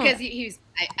 Because he's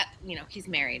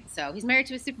married. So he's married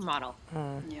to a supermodel.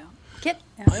 Yeah.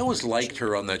 I always liked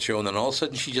her on that show, and then all of a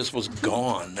sudden she just was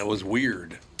gone. That was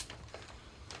weird.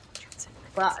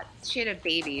 Well, she had a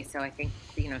baby, so I think,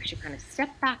 she kind of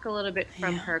stepped back a little bit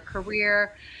from her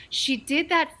career. She did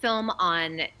that film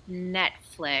on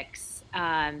Netflix,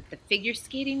 the figure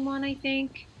skating one, I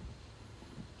think.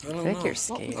 I don't know. Figure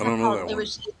skating. I don't know that one.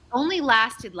 It only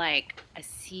lasted like a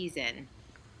season.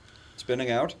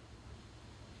 Spinning Out?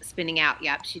 Spinning Out,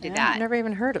 yep, she did Yeah, that. I've never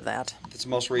even heard of that. It's the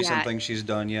most recent thing she's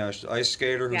done, yeah. She's an ice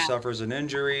skater who suffers an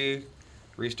injury,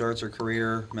 restarts her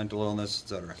career, mental illness,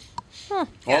 etc.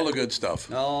 All the good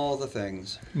stuff. All the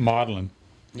things. Maudlin.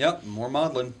 Yep, more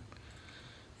Maudlin.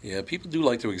 Yeah, people do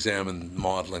like to examine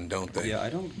Maudlin, don't they? Yeah, I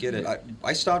don't get it.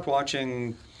 I stopped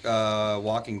watching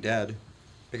Walking Dead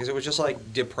because it was just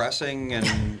like depressing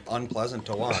and unpleasant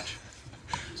to watch.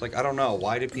 It's like, I don't know.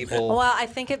 Why do people... Well, I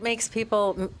think it makes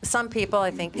some people,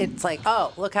 I think it's like,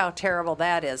 oh, look how terrible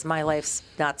that is. My life's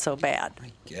not so bad.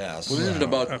 Yes. Wasn't it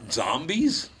about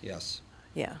zombies? Yes.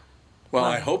 Yeah. Well,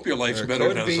 I hope your life's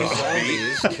better than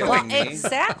zombies. killing me.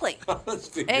 Exactly.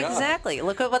 Exactly.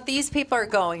 Look at what these people are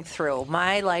going through.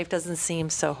 My life doesn't seem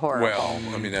so horrible. Well,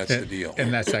 I mean, that's the deal.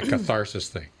 And that's that catharsis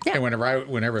thing. Yeah. And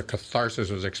whenever catharsis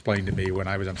was explained to me when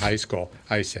I was in high school,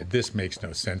 I said, this makes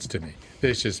no sense to me.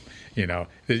 This just,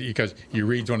 because you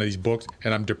read one of these books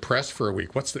and I'm depressed for a week.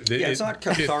 It's not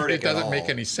cathartic It doesn't at all. make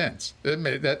any sense. But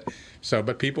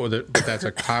that's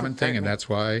a common thing, and that's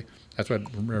what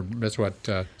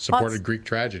supported Greek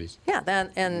tragedies. Yeah,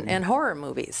 and horror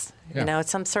movies. Yeah. It's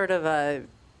some sort of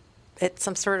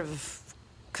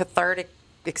cathartic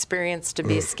experience to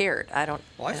be scared. Well,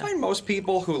 I find most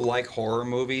people who like horror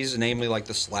movies, namely like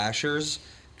the slashers,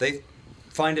 they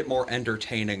find it more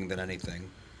entertaining than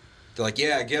anything. They're like,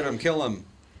 yeah, get them, kill them.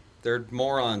 They're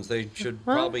morons. They should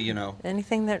probably,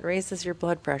 anything that raises your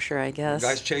blood pressure, I guess. The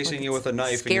guy's chasing you with a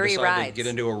knife and you scary decide rides. to get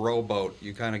into a rowboat.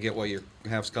 You kind of get what you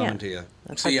have's coming to you.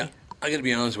 See, I got to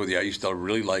be honest with you. I used to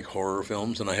really like horror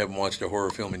films, and I haven't watched a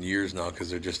horror film in years now because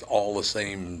they're just all the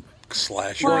same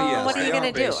slasher. Well, what are you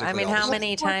going to do? I mean, how all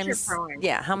many times?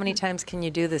 Yeah, how many times can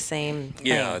you do the same thing?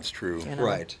 Yeah, it's true.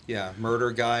 Right. Yeah.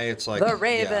 Murder guy. It's like the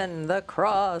Raven, the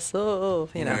Cross. Oh,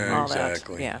 all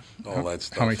exactly. that. Yeah. All that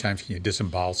stuff. How many times can you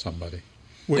disembowel somebody?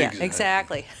 Yeah,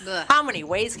 exactly. How many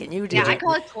ways can you do Yeah, it? I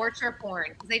call it torture porn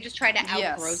because they just try to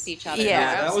outgross each other.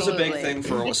 Yeah, that was a big thing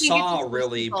for Saw.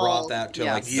 Really brought that to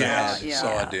like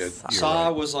Saw did.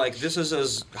 Saw was like, this is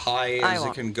as high as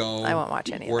it can go. I won't watch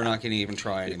any. We're not going to even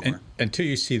try anymore until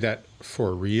you see that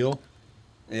for real.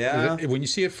 Yeah. When you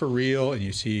see it for real and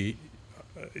you see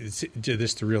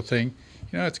this the real thing,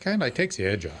 it's kind of like takes the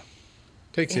edge off.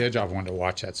 Takes the edge off wanting to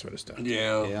watch that sort of stuff.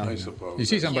 Yeah, I suppose.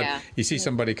 You see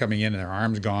somebody coming in and their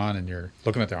arm's gone, and you're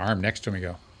looking at their arm next to them and you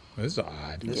go, this is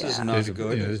odd. This is not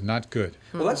good. This is not good.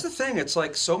 Well, that's the thing. It's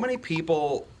like so many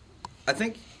people, I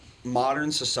think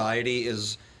modern society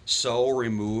is so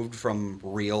removed from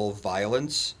real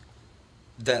violence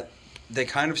that they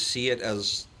kind of see it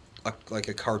as like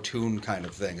a cartoon kind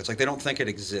of thing. It's like they don't think it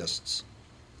exists.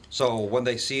 So when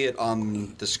they see it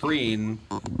on the screen,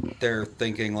 they're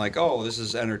thinking like, oh, this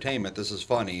is entertainment, this is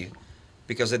funny,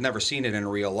 because they've never seen it in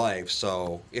real life.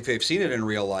 So if they've seen it in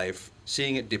real life,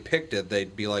 seeing it depicted,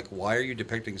 they'd be like, why are you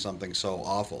depicting something so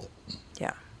awful?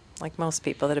 Yeah. Like most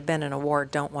people that have been in a war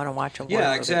don't want to watch a war Yeah,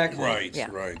 movie. exactly.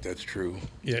 Right, that's true.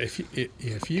 Yeah,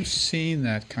 if you've seen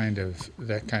that kind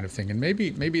of thing, and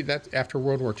maybe that after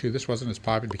World War II, this wasn't as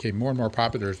popular, it became more and more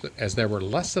popular as there were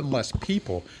less and less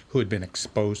people who had been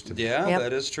exposed to them. Yeah,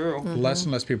 that is true. Less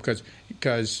and less people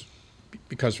because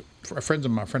because a friend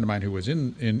of mine who was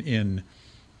in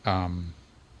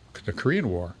the Korean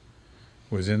War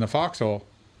was in the foxhole,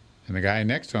 and the guy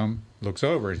next to him looks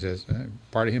over and says,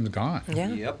 "Part of him's gone." Yeah.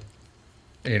 Yep.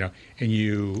 You know,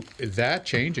 and that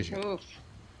changes you. Oof.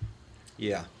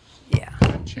 Yeah. Yeah.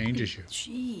 It changes you.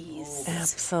 Jeez.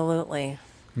 Absolutely.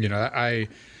 You know, I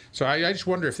just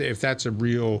wonder if that's a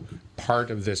real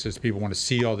part of this, is people want to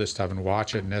see all this stuff and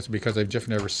watch it, and that's because they've just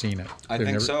never seen it. I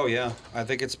think so, yeah. I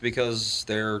think it's because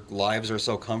their lives are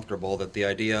so comfortable that the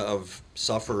idea of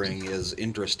suffering is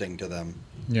interesting to them.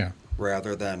 Yeah.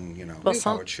 Rather than,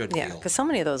 how it should yeah, feel. because so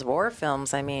many of those war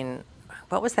films, I mean,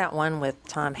 what was that one with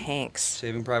Tom Hanks?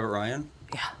 Saving Private Ryan?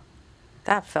 Yeah.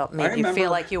 That made you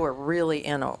feel like you were really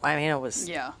in a, I mean, it was.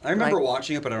 Yeah. I remember like,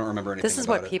 watching it, but I don't remember anything this is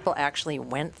about what it. people actually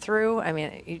went through. I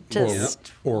mean, you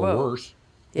just. Or whoa. worse.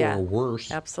 Yeah. Or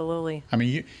worse. Absolutely. I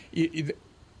mean,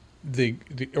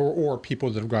 or people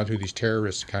that have gone through these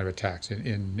terrorist kind of attacks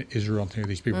in Israel, and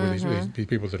these people, these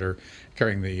people that are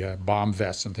carrying the bomb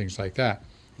vests and things like that.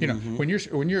 You know, when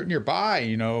you're nearby,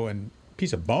 and a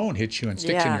piece of bone hits you and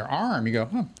sticks in your arm, you go,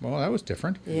 well, that was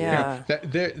different. Yeah.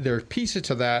 There are pieces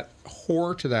to that,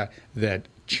 horror to that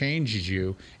changes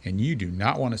you, and you do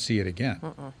not want to see it again.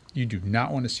 You do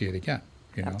not want to see it again.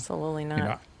 Absolutely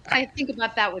not. I think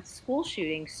about that with school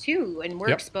shootings too, and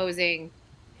we're exposing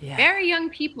very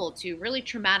young people to really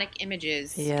traumatic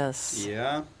images. Yes.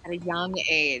 Yeah. At a young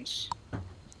age.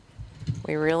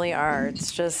 We really are.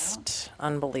 It's just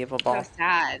unbelievable. So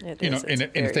sad. It And is.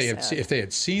 It's if they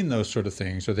had seen those sort of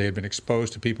things, or they had been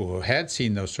exposed to people who had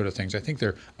seen those sort of things, I think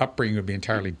their upbringing would be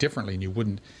entirely differently, and you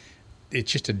wouldn't.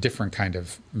 It's just a different kind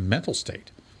of mental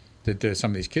state that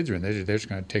some of these kids are in. They're just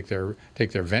going to take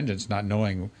their vengeance, not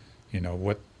knowing,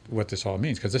 what this all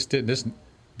means. Because this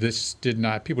did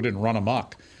not. People didn't run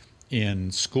amok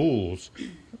in schools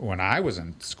when I was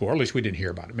in school, or at least we didn't hear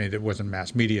about it. Maybe it wasn't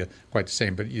mass media quite the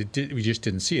same, but we just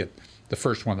didn't see it. The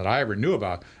first one that I ever knew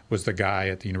about was the guy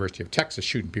at the University of Texas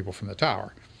shooting people from the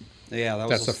tower. Yeah,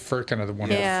 that's the first one of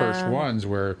the first ones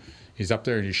where he's up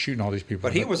there and he's shooting all these people.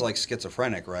 But he was like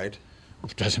schizophrenic, right?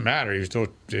 It doesn't matter.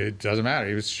 It doesn't matter.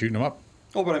 He was shooting them up.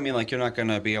 Oh, but I mean, like, you're not going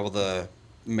to be able to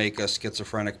make a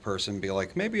schizophrenic person be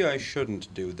like, maybe I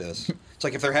shouldn't do this. It's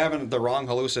like if they're having the wrong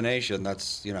hallucination,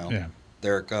 that's,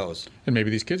 there it goes. And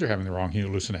maybe these kids are having the wrong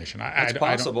hallucination. That's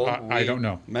possible. I don't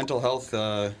know. Mental health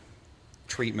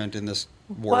treatment in this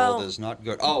world is not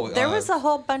good. Oh, there was a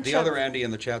whole bunch of... The other Andy in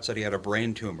the chat said he had a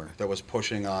brain tumor that was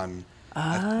pushing on...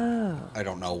 I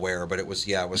don't know where, but it was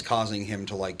causing him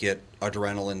to get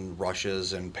adrenaline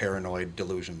rushes and paranoid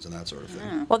delusions and that sort of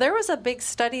thing. Well, there was a big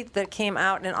study that came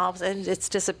out, and it's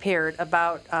disappeared,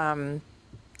 about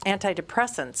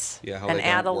antidepressants and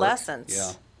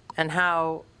adolescents, and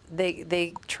how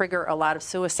they trigger a lot of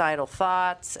suicidal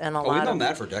thoughts and a lot. We've known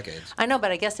that for decades. I know, but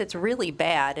I guess it's really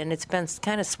bad, and it's been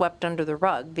kind of swept under the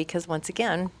rug because, once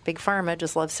again, Big Pharma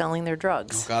just loves selling their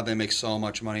drugs. Oh God, they make so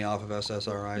much money off of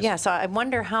SSRIs. Yeah, so I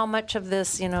wonder how much of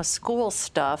this, school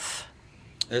stuff.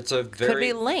 Could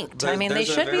be linked. I mean, they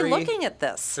should be looking at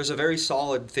this. There's a very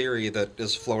solid theory that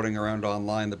is floating around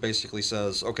online that basically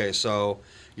says, okay, so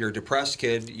you're a depressed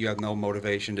kid, you have no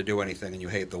motivation to do anything, and you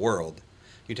hate the world.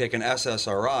 You take an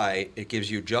SSRI, it gives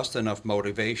you just enough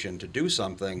motivation to do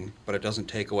something, but it doesn't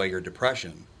take away your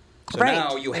depression. So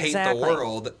now you hate the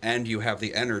world, and you have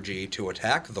the energy to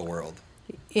attack the world.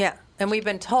 Yeah, and we've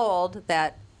been told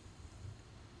that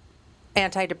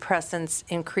antidepressants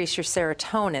increase your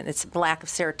serotonin. It's lack of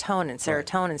serotonin,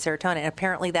 serotonin. And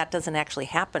apparently that doesn't actually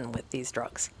happen with these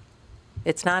drugs.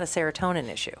 It's not a serotonin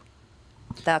issue.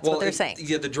 That's what they're saying.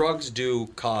 Yeah, the drugs do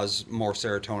cause more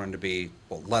serotonin to be,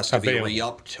 less to be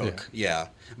re-uptook. Yeah.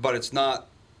 But it's not,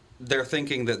 they're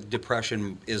thinking that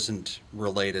depression isn't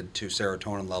related to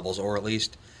serotonin levels, or at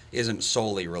least isn't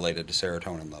solely related to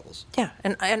serotonin levels. Yeah,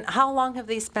 and how long have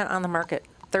these been on the market?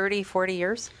 30, 40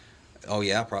 years? Oh,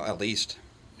 yeah, at least.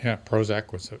 Yeah,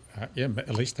 Prozac was,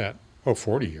 at least that.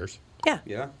 40 years.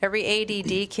 Yeah. Every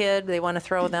ADD kid, they want to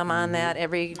throw them on that.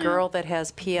 Every girl that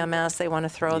has PMS, they want to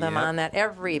throw them on that.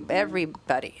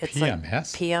 Everybody. It's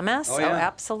PMS? PMS? Oh,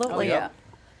 absolutely. Oh, yeah.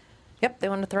 Yep, they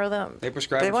want to throw them. They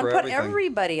prescribe They want to for put everything.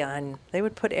 everybody on. They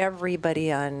would put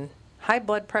everybody on high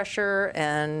blood pressure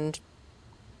and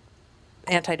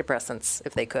antidepressants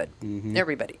if they could.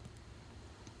 Everybody.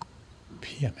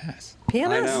 PMS. PMS.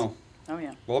 I know. Oh,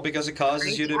 yeah. Well, because it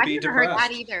causes you to be I've never depressed. heard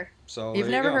that either. So You've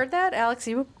never heard that? Alex,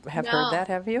 you have heard that,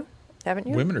 have you? Haven't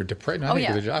you? Women are depressed. Oh,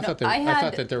 yeah. I thought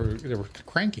that they were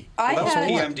cranky. That was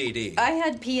PMDD. I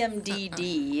had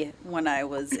PMDD when I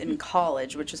was in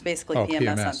college, which was basically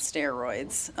PMS on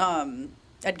steroids.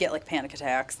 I'd get like panic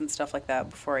attacks and stuff like that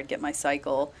before I'd get my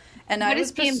cycle. And What I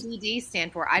does was just PMDD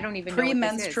stand for? I don't even know what this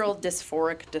premenstrual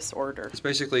dysphoric disorder. It's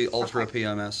basically ultra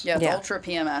PMS. Yeah, it's ultra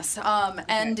PMS.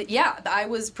 And yeah, I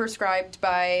was prescribed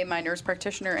by my nurse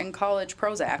practitioner in college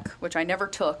Prozac, which I never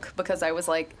took because I was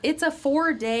like, it's a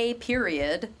 4-day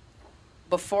period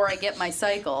before I get my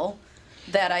cycle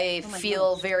that I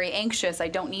feel very anxious. I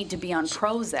don't need to be on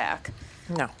Prozac.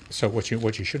 No. So what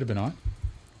you should have been on?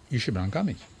 You should have been on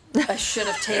gummies. I should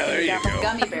have taken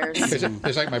gummy bears.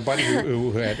 It's like my buddy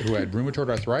who had rheumatoid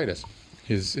arthritis.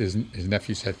 His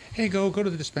nephew said, "Hey, go to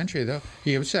the dispensary though.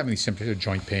 He was having these symptoms of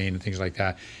joint pain and things like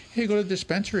that. Hey, go to the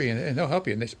dispensary and they'll help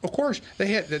you." And of course, they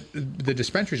had the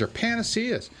dispensaries are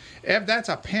panaceas. If that's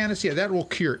a panacea, that will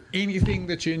cure anything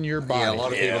that's in your body. Yeah, a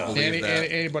lot of people believe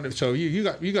that. Anybody. So you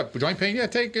got joint pain?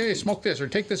 Yeah, smoke this or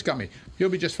take this gummy. You'll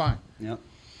be just fine. Yep.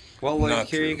 Well,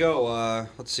 here you go.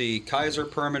 Let's see. Kaiser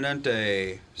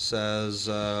Permanente says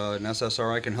an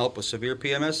SSRI can help with severe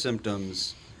PMS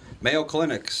symptoms. Mayo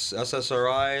Clinic's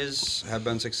SSRIs have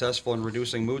been successful in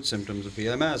reducing mood symptoms of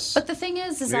PMS. But the thing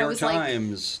is New I York was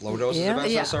Times, low doses of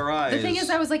SSRIs. The thing is,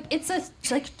 I was like, it's a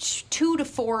 2 to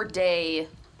 4 day.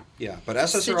 Yeah, but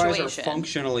SSRIs are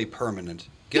functionally permanent.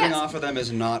 Getting off of them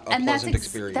is not a pleasant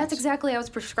experience. That's exactly. I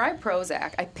was prescribed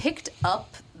Prozac. I picked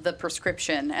up the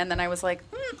prescription, and then I was like,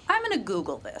 I'm going to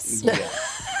Google this. Yeah.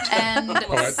 And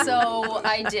so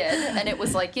I did, and it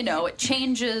was like, it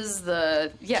changes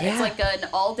it's like an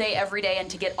all day, every day,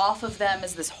 and to get off of them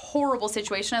is this horrible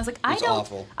situation. I was like,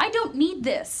 I don't need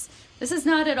this. This is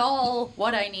not at all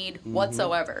what I need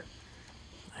whatsoever.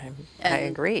 I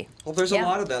agree. Well, there's a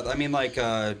lot of that. I mean, like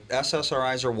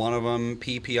SSRIs are one of them,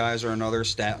 PPIs are another,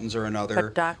 statins are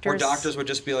another. But doctors would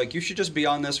just be like, you should just be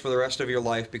on this for the rest of your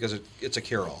life because it's a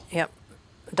cure-all. Yep.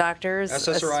 Doctors,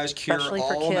 SSRIs cure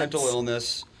all kids. mental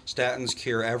illness. Statins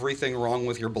cure everything wrong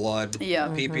with your blood. Yeah.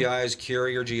 PPIs cure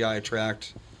your GI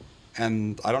tract.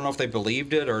 And I don't know if they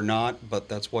believed it or not, but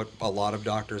that's what a lot of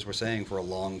doctors were saying for a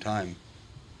long time.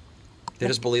 They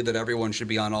just believe that everyone should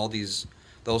be on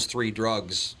those 3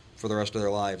 drugs for the rest of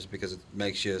their lives because it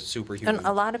makes you superhuman. And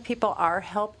a lot of people are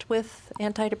helped with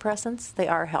antidepressants. They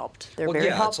are helped. They're very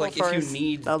helpful it's like for if you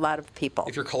need, a lot of people.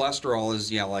 If your cholesterol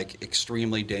is like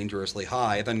extremely dangerously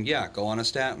high, then go on a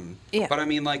statin. Yeah. But I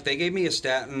mean, like they gave me a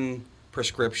statin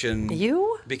prescription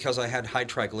because I had high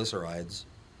triglycerides.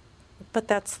 But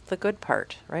that's the good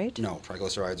part, right? No,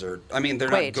 triglycerides are, they're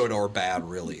not good or bad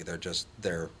really.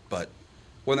 But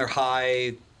when they're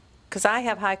high. Because I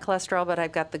have high cholesterol, but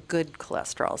I've got the good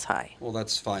cholesterol's high. Well,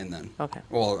 that's fine then. Okay.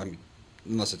 Well,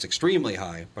 unless it's extremely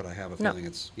high, but I have a feeling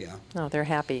it's. No, they're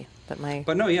happy that my.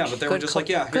 But they were just like,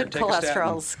 here, good take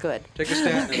cholesterol's a statin. good. Take a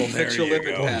statin, it'll fix your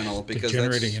lipid panel because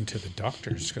degenerating into the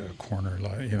doctor's corner,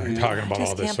 talking about all this sort of stuff. I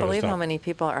just can't believe how many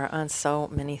people are on so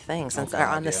many things and are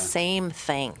on the same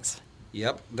things.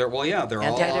 Yep. They're all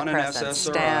on an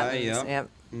SSRI. Statins, yep.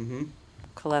 Mm-hmm.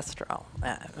 Cholesterol.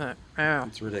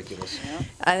 It's ridiculous.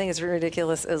 I think it's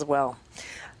ridiculous as well.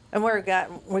 And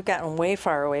we've gotten way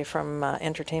far away from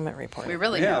entertainment reporting. We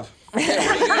really have. What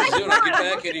are you guys doing? I get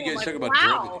back and you guys talk about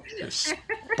drugs.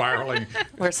 Spiraling.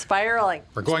 We're spiraling.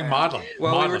 We're going Maudlin.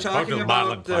 Well, we were talking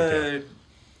about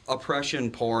oppression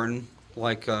porn,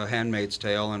 like Handmaid's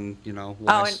Tale, and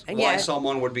why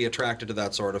someone would be attracted to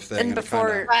that sort of thing. And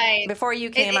before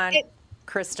you came on,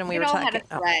 Kristen, we were talking. had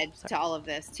a thread to all of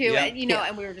this too, and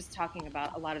and we were just talking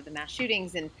about a lot of the mass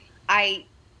shootings, and I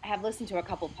have listened to a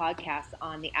couple podcasts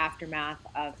on the aftermath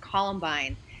of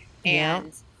Columbine,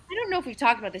 and I don't know if we've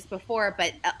talked about this before,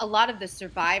 but a lot of the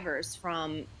survivors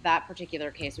from that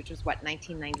particular case, which was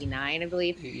 1999, I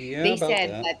believe, they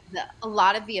said that a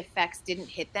lot of the effects didn't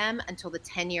hit them until the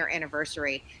 10-year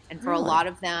anniversary, and for a lot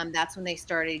of them, that's when they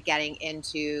started getting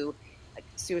into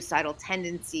suicidal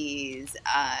tendencies.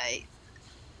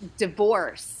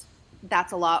 Divorce,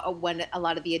 that's a lot when a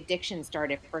lot of the addiction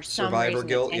started. For some survivor reason,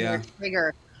 guilt, the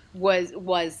trigger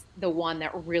was the one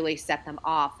that really set them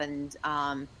off. And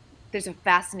there's a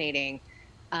fascinating,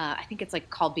 I think it's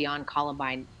called Beyond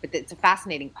Columbine, but it's a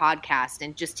fascinating podcast,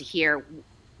 and just to hear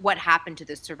what happened to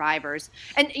the survivors.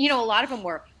 And a lot of them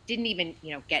didn't even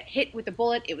get hit with a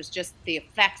bullet. It was just the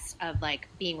effects of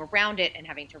being around it and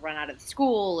having to run out of the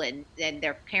school, and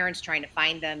their parents trying to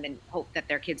find them and hope that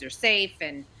their kids are safe.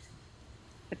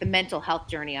 But the mental health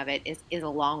journey of it is a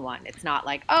long one. It's not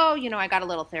like, I got a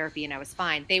little therapy and I was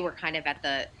fine. They were kind of at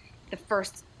the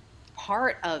first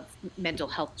part of mental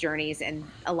health journeys, and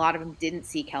a lot of them didn't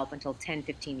seek help until 10,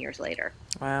 15 years later.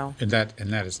 Wow. And that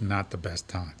is not the best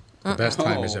time. The best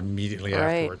time is immediately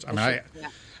afterwards.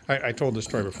 I told this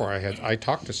story before. I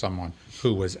talked to someone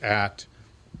who was at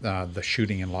the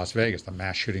shooting in Las Vegas, the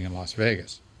mass shooting in Las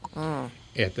Vegas.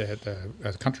 at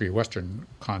the country western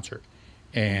concert,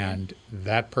 and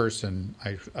that person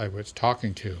I was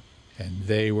talking to, and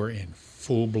they were in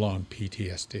full-blown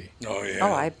PTSD. Oh, yeah.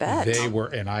 Oh, I bet. They were,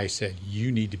 and I said,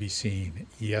 you need to be seen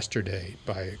yesterday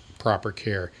by proper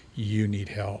care. You need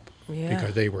help. Yeah.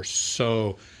 Because they were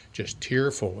so just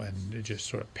tearful and just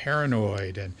sort of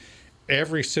paranoid, and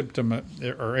every symptom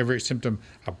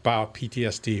about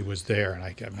PTSD was there. And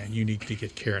I go, man, you need to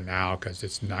get care now because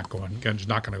it's not going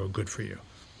to go good for you.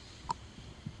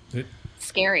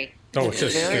 Scary. Oh,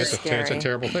 it's Scary. a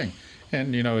terrible thing.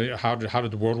 And you know, how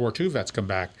did the World War II vets come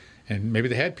back? And maybe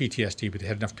they had PTSD, but they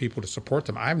had enough people to support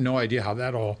them. I have no idea how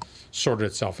that all sorted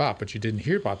itself out, but you didn't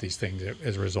hear about these things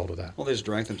as a result of that. Well, they just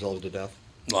drank themselves to death.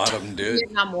 A lot of them did.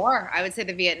 Vietnam War. I would say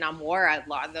the Vietnam War, a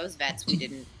lot of those vets we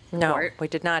didn't No, support. we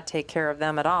did not take care of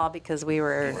them at all because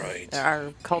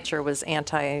our culture was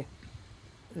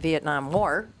anti-Vietnam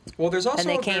War. Well, there's also and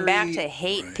they came back to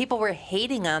hate. Right. People were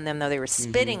hating on them, though. They were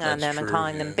spitting on That's them and true,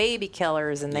 calling them baby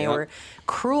killers, and they were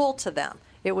cruel to them.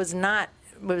 It was not.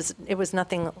 It was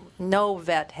nothing. No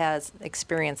vet has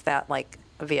experienced that like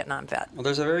a Vietnam vet. Well,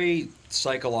 there's a very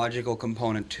psychological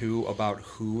component, too, about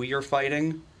who you're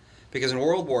fighting. Because in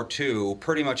World War II,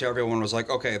 pretty much everyone was like,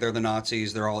 okay, they're the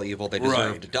Nazis, they're all evil, they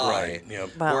deserve to die. Right,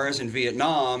 yep. Wow. Whereas in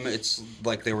Vietnam, it's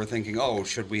like they were thinking, oh,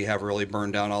 should we have really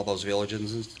burned down all those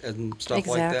villages and stuff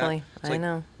like that? Exactly. It's I like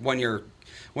know. When you're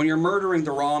murdering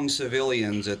the wrong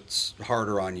civilians, it's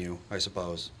harder on you, I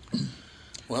suppose.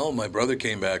 Well, my brother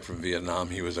came back from Vietnam.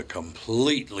 He was a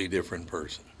completely different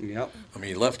person. Yep. I mean,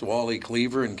 he left Wally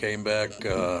Cleaver and came back.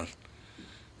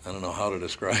 I don't know how to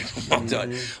describe him.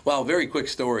 Well, very quick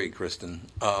story, Kristen.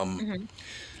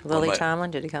 Lily Tomlin,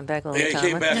 did he come back? Lily He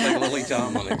Tomlin? came back like Lily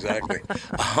Tomlin, exactly.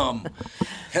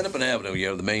 Hennepin Avenue, you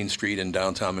have the main street in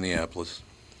downtown Minneapolis.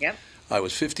 Yep. I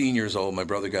was 15 years old. My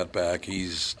brother got back.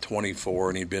 He's 24,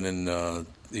 and he'd been in the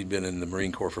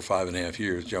Marine Corps for 5.5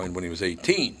 years. Joined when he was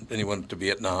 18. Then he went to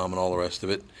Vietnam and all the rest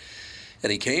of it.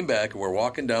 And he came back, and we're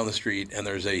walking down the street, and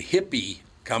there's a hippie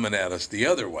coming at us the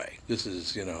other way. This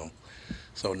is,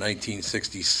 so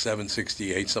 1967,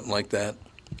 68, something like that.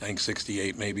 I think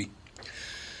 68 maybe.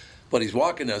 But he's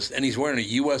walking us, and he's wearing a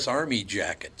U.S. Army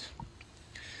jacket.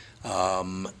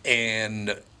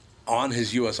 And on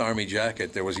his U.S. Army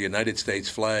jacket, there was a United States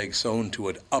flag sewn to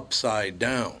it upside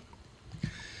down.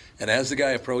 And as the guy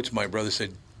approached, my brother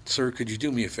said, "Sir, could you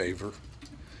do me a favor?"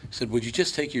 He said, "Would you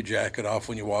just take your jacket off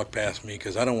when you walk past me?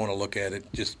 Because I don't want to look at it.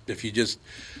 If you just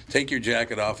take your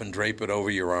jacket off and drape it over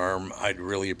your arm, I'd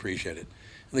really appreciate it."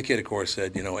 And the kid, of course,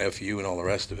 said, F you and all the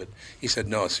rest of it. He said,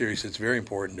 "No, seriously, it's very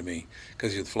important to me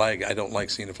because the flag, I don't like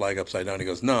seeing the flag upside down." He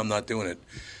goes, "No, I'm not doing it."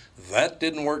 That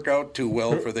didn't work out too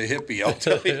well for the hippie, I'll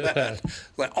tell you that.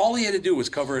 Like, all he had to do was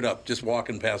cover it up, just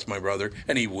walking past my brother,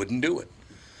 and he wouldn't do it.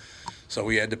 So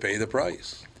we had to pay the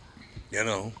price,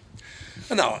 And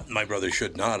now, my brother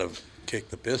should not have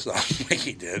kicked the piss out of him like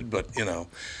he did, but,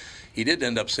 he did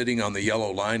end up sitting on the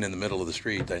yellow line in the middle of the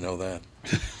street. I know that.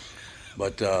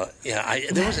 But,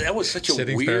 that was such a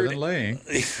Sitting's weird... better than laying.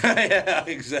 Yeah,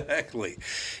 exactly.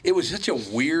 It was such a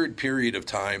weird period of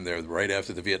time there right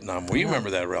after the Vietnam War. You remember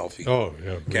that, Ralphie? Oh,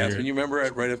 yeah. Catherine, you remember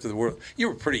it right after the war? You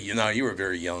were pretty, you were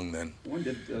very young then. When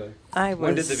did the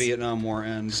was Vietnam War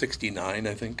end? 69,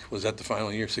 I think. Was that the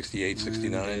final year? 68,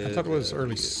 69? I thought it was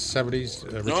early 70s.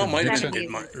 No, it might have Nixon.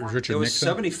 been. Richard It was Nixon.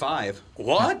 75.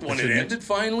 What? When it Richard ended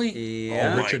finally?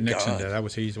 Yeah. Oh, my Richard Nixon God.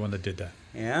 did. He's the one that did that.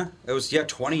 Yeah. It was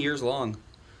 20 years long.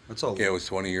 That's all. Yeah, it was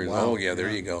 20 years. Wow. Oh, yeah, there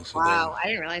you go. So Wow, I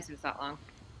didn't realize it was that long.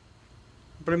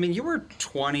 But I mean, you were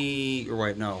 20. Or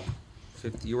wait, no.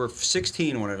 50, you were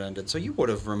 16 when it ended, so you would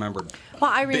have remembered. Well,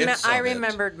 I bits of it.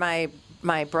 remembered my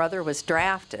brother was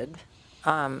drafted.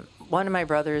 One of my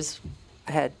brothers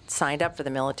had signed up for the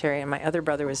military, and my other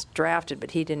brother was drafted,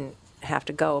 but he didn't have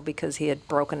to go because he had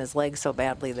broken his leg so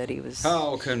badly that he was.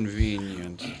 How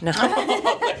convenient. No,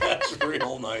 That's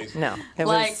real nice. no, it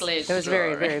Likely was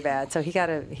very story. very bad. So he got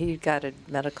a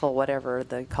medical whatever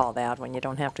they call that when you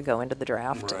don't have to go into the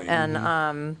draft. Right.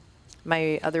 And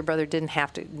my other brother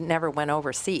never went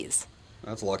overseas.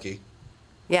 That's lucky.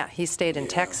 Yeah, he stayed in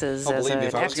Texas Oh, as believe me, an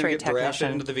if I was going X-ray to get drafted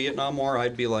technician into the Vietnam War,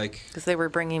 I'd be like, because they were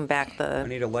bringing back I the.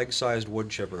 need a leg-sized wood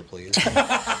chipper, please.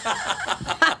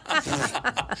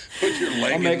 Put your leg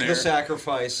I'll in make there. the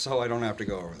sacrifice so I don't have to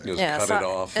go over there. Just cut it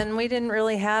off. And we didn't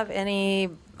really have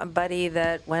anybody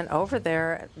that went over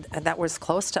there that was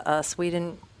close to us. We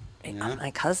didn't. Yeah.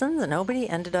 My cousins, nobody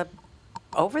ended up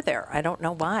over there. I don't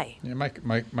know why. Yeah,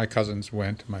 my cousins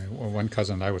went. My one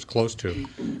cousin I was close to,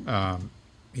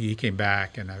 he came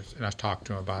back, and I was talking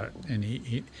to him about it, and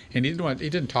he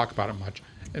didn't talk about it much,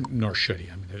 and nor should he.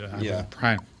 I mean, Yeah.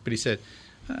 prime. But he said,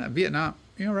 Vietnam,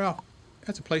 Ralph,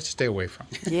 that's a place to stay away from.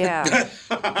 Yeah.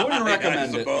 Wouldn't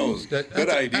recommend I suppose. Good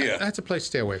idea. That's a place to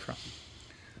stay away from.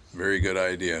 Very good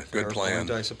idea. Good plan.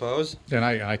 Point, I suppose. And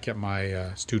I kept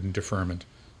my student deferment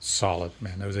solid,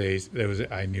 man. Those A's,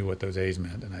 I knew what those A's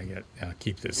meant, and I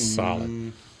keep this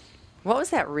solid. What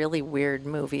was that really weird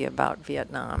movie about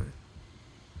Vietnam?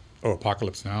 Oh,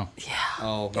 Apocalypse Now. Yeah.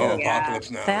 Oh, Apocalypse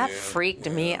Now. That yeah. freaked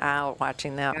me out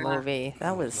watching that movie.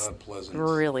 That was Not pleasant.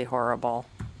 really horrible.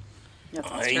 I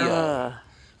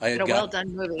had But a well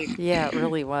done movie. Yeah, it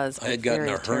really was. I had gotten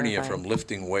Very a hernia terrifying. from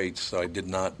lifting weights, so I did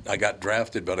not. I got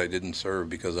drafted, but I didn't serve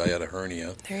because I had a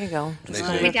hernia. There you go. And they Just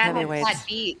say- My dad had heavyweights. flat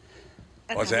feet.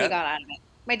 That's What's how he that? got out of it.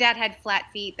 My dad had flat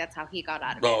feet. That's how he got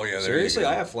out of it. Oh yeah, there Seriously, you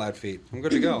go. I have flat feet. I'm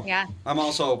good to go. Yeah. I'm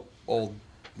also old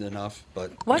enough,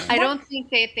 but What? I don't think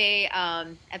that they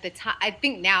at the time. I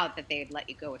think now that they'd let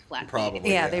you go with flat Probably. feet.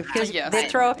 Yeah, they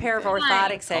throw a pair of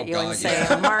orthotics at you and say,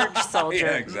 "March, soldier."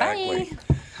 Yeah, exactly.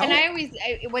 Bye. And I always,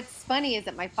 what's funny is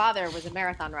that my father was a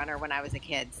marathon runner when I was a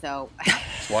kid. So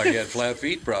That's why he had flat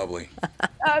feet, probably.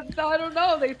 I don't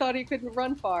know. They thought he couldn't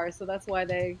run far, so that's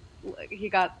why he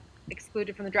got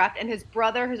excluded from the draft. And his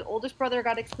oldest brother,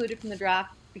 got excluded from the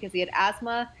draft because he had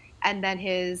asthma, and then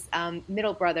his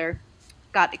middle brother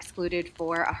got excluded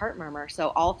for a heart murmur. So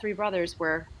all three brothers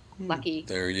were lucky.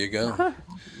 There you go.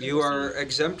 you are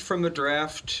exempt from the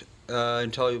draft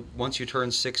until once you turn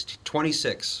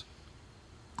 26.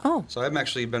 Oh. So I've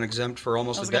actually been exempt for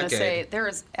almost I was a going to decade. say, there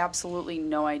is absolutely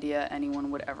no idea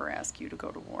anyone would ever ask you to go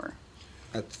to war.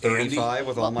 At 35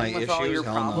 with all my with issues, all your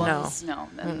hell problems, no.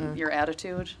 And your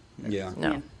attitude. Yeah.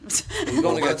 No. We've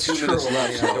only got That's 2 minutes true.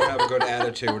 left. I don't have a good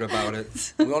attitude about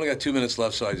it. We've only got 2 minutes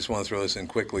left, so I just want to throw this in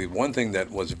quickly. One thing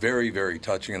that was very, very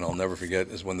touching, and I'll never forget,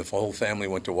 is when the whole family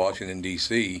went to Washington,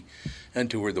 D.C. and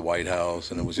toured the White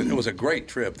House, and it was a great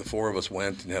trip. The four of us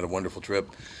went and had a wonderful trip.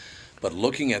 But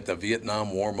looking at the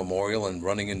Vietnam War Memorial and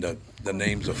running into the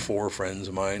names of 4 friends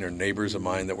of mine or neighbors of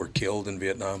mine that were killed in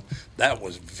Vietnam, that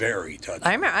was very touching.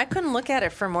 I remember I couldn't look at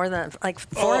it for more than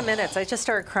 4 minutes. I just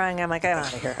started crying. I'm like, I'm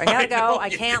out of here. I gotta go. I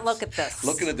can't look at this.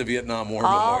 Looking at the Vietnam War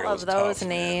All Memorial of is those tough,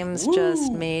 names man.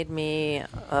 just made me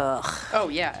ugh. Oh,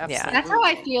 yeah, absolutely. That's how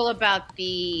I feel about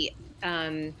the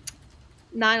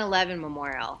 9/11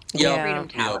 memorial, Yep. Freedom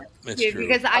Tower. Yep, it's Yeah, true.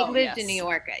 because I Oh, lived in yes. New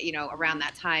York, around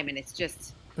that time, and it's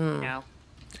just, tough.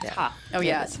 Oh,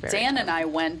 yeah. was very Dan and I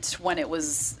went when it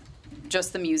was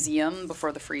just the museum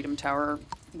before the Freedom Tower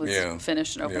was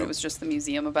finished and open. Yeah. It was just the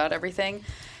museum about everything.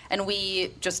 And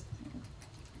we just,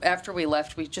 after we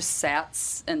left, we just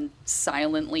sat and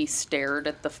silently stared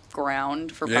at the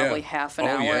ground for Yeah. probably half an Oh,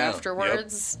 hour yeah.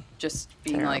 afterwards, just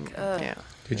being like, ugh. Yeah.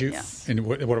 Did you? Yeah. And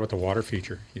what about the water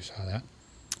feature? You saw that?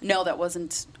 No, that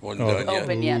wasn't Wasn't done yet.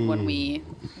 open yet when we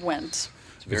went.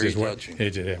 It's very It's just touching.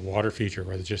 It's a water feature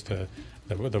where it's just the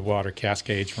water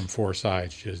cascades from 4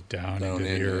 sides just down into the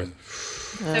into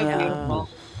earth. So beautiful.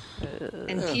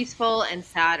 And peaceful and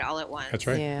sad all at once. That's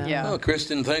right. Oh,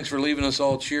 Kristen, thanks for leaving us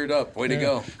all cheered up. Way to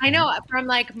go. I know, from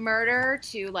murder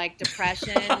to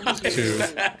depression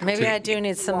to Maybe I do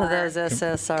need some of those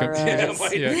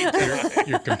SSRIs.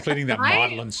 You're completing that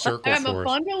Maudlin circle I'm a for us.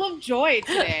 bundle of joy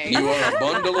today. You are a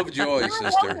bundle of joy, sister.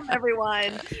 Welcome,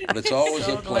 everyone. But it's always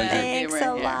a pleasure. Thanks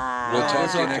a lot. We'll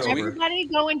talk to you next week. Everybody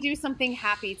go and do something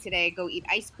happy today. Go eat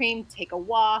ice cream, take a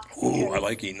walk. Ooh, I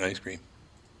like eating ice cream.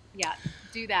 Yeah,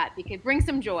 do that because bring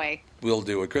some joy. We'll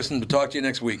do it. Kristen, we'll talk to you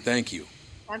next week. Thank you.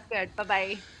 Sounds good.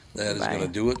 Bye-bye. That is going to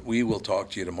do it. We will talk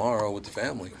to you tomorrow with the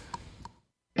family.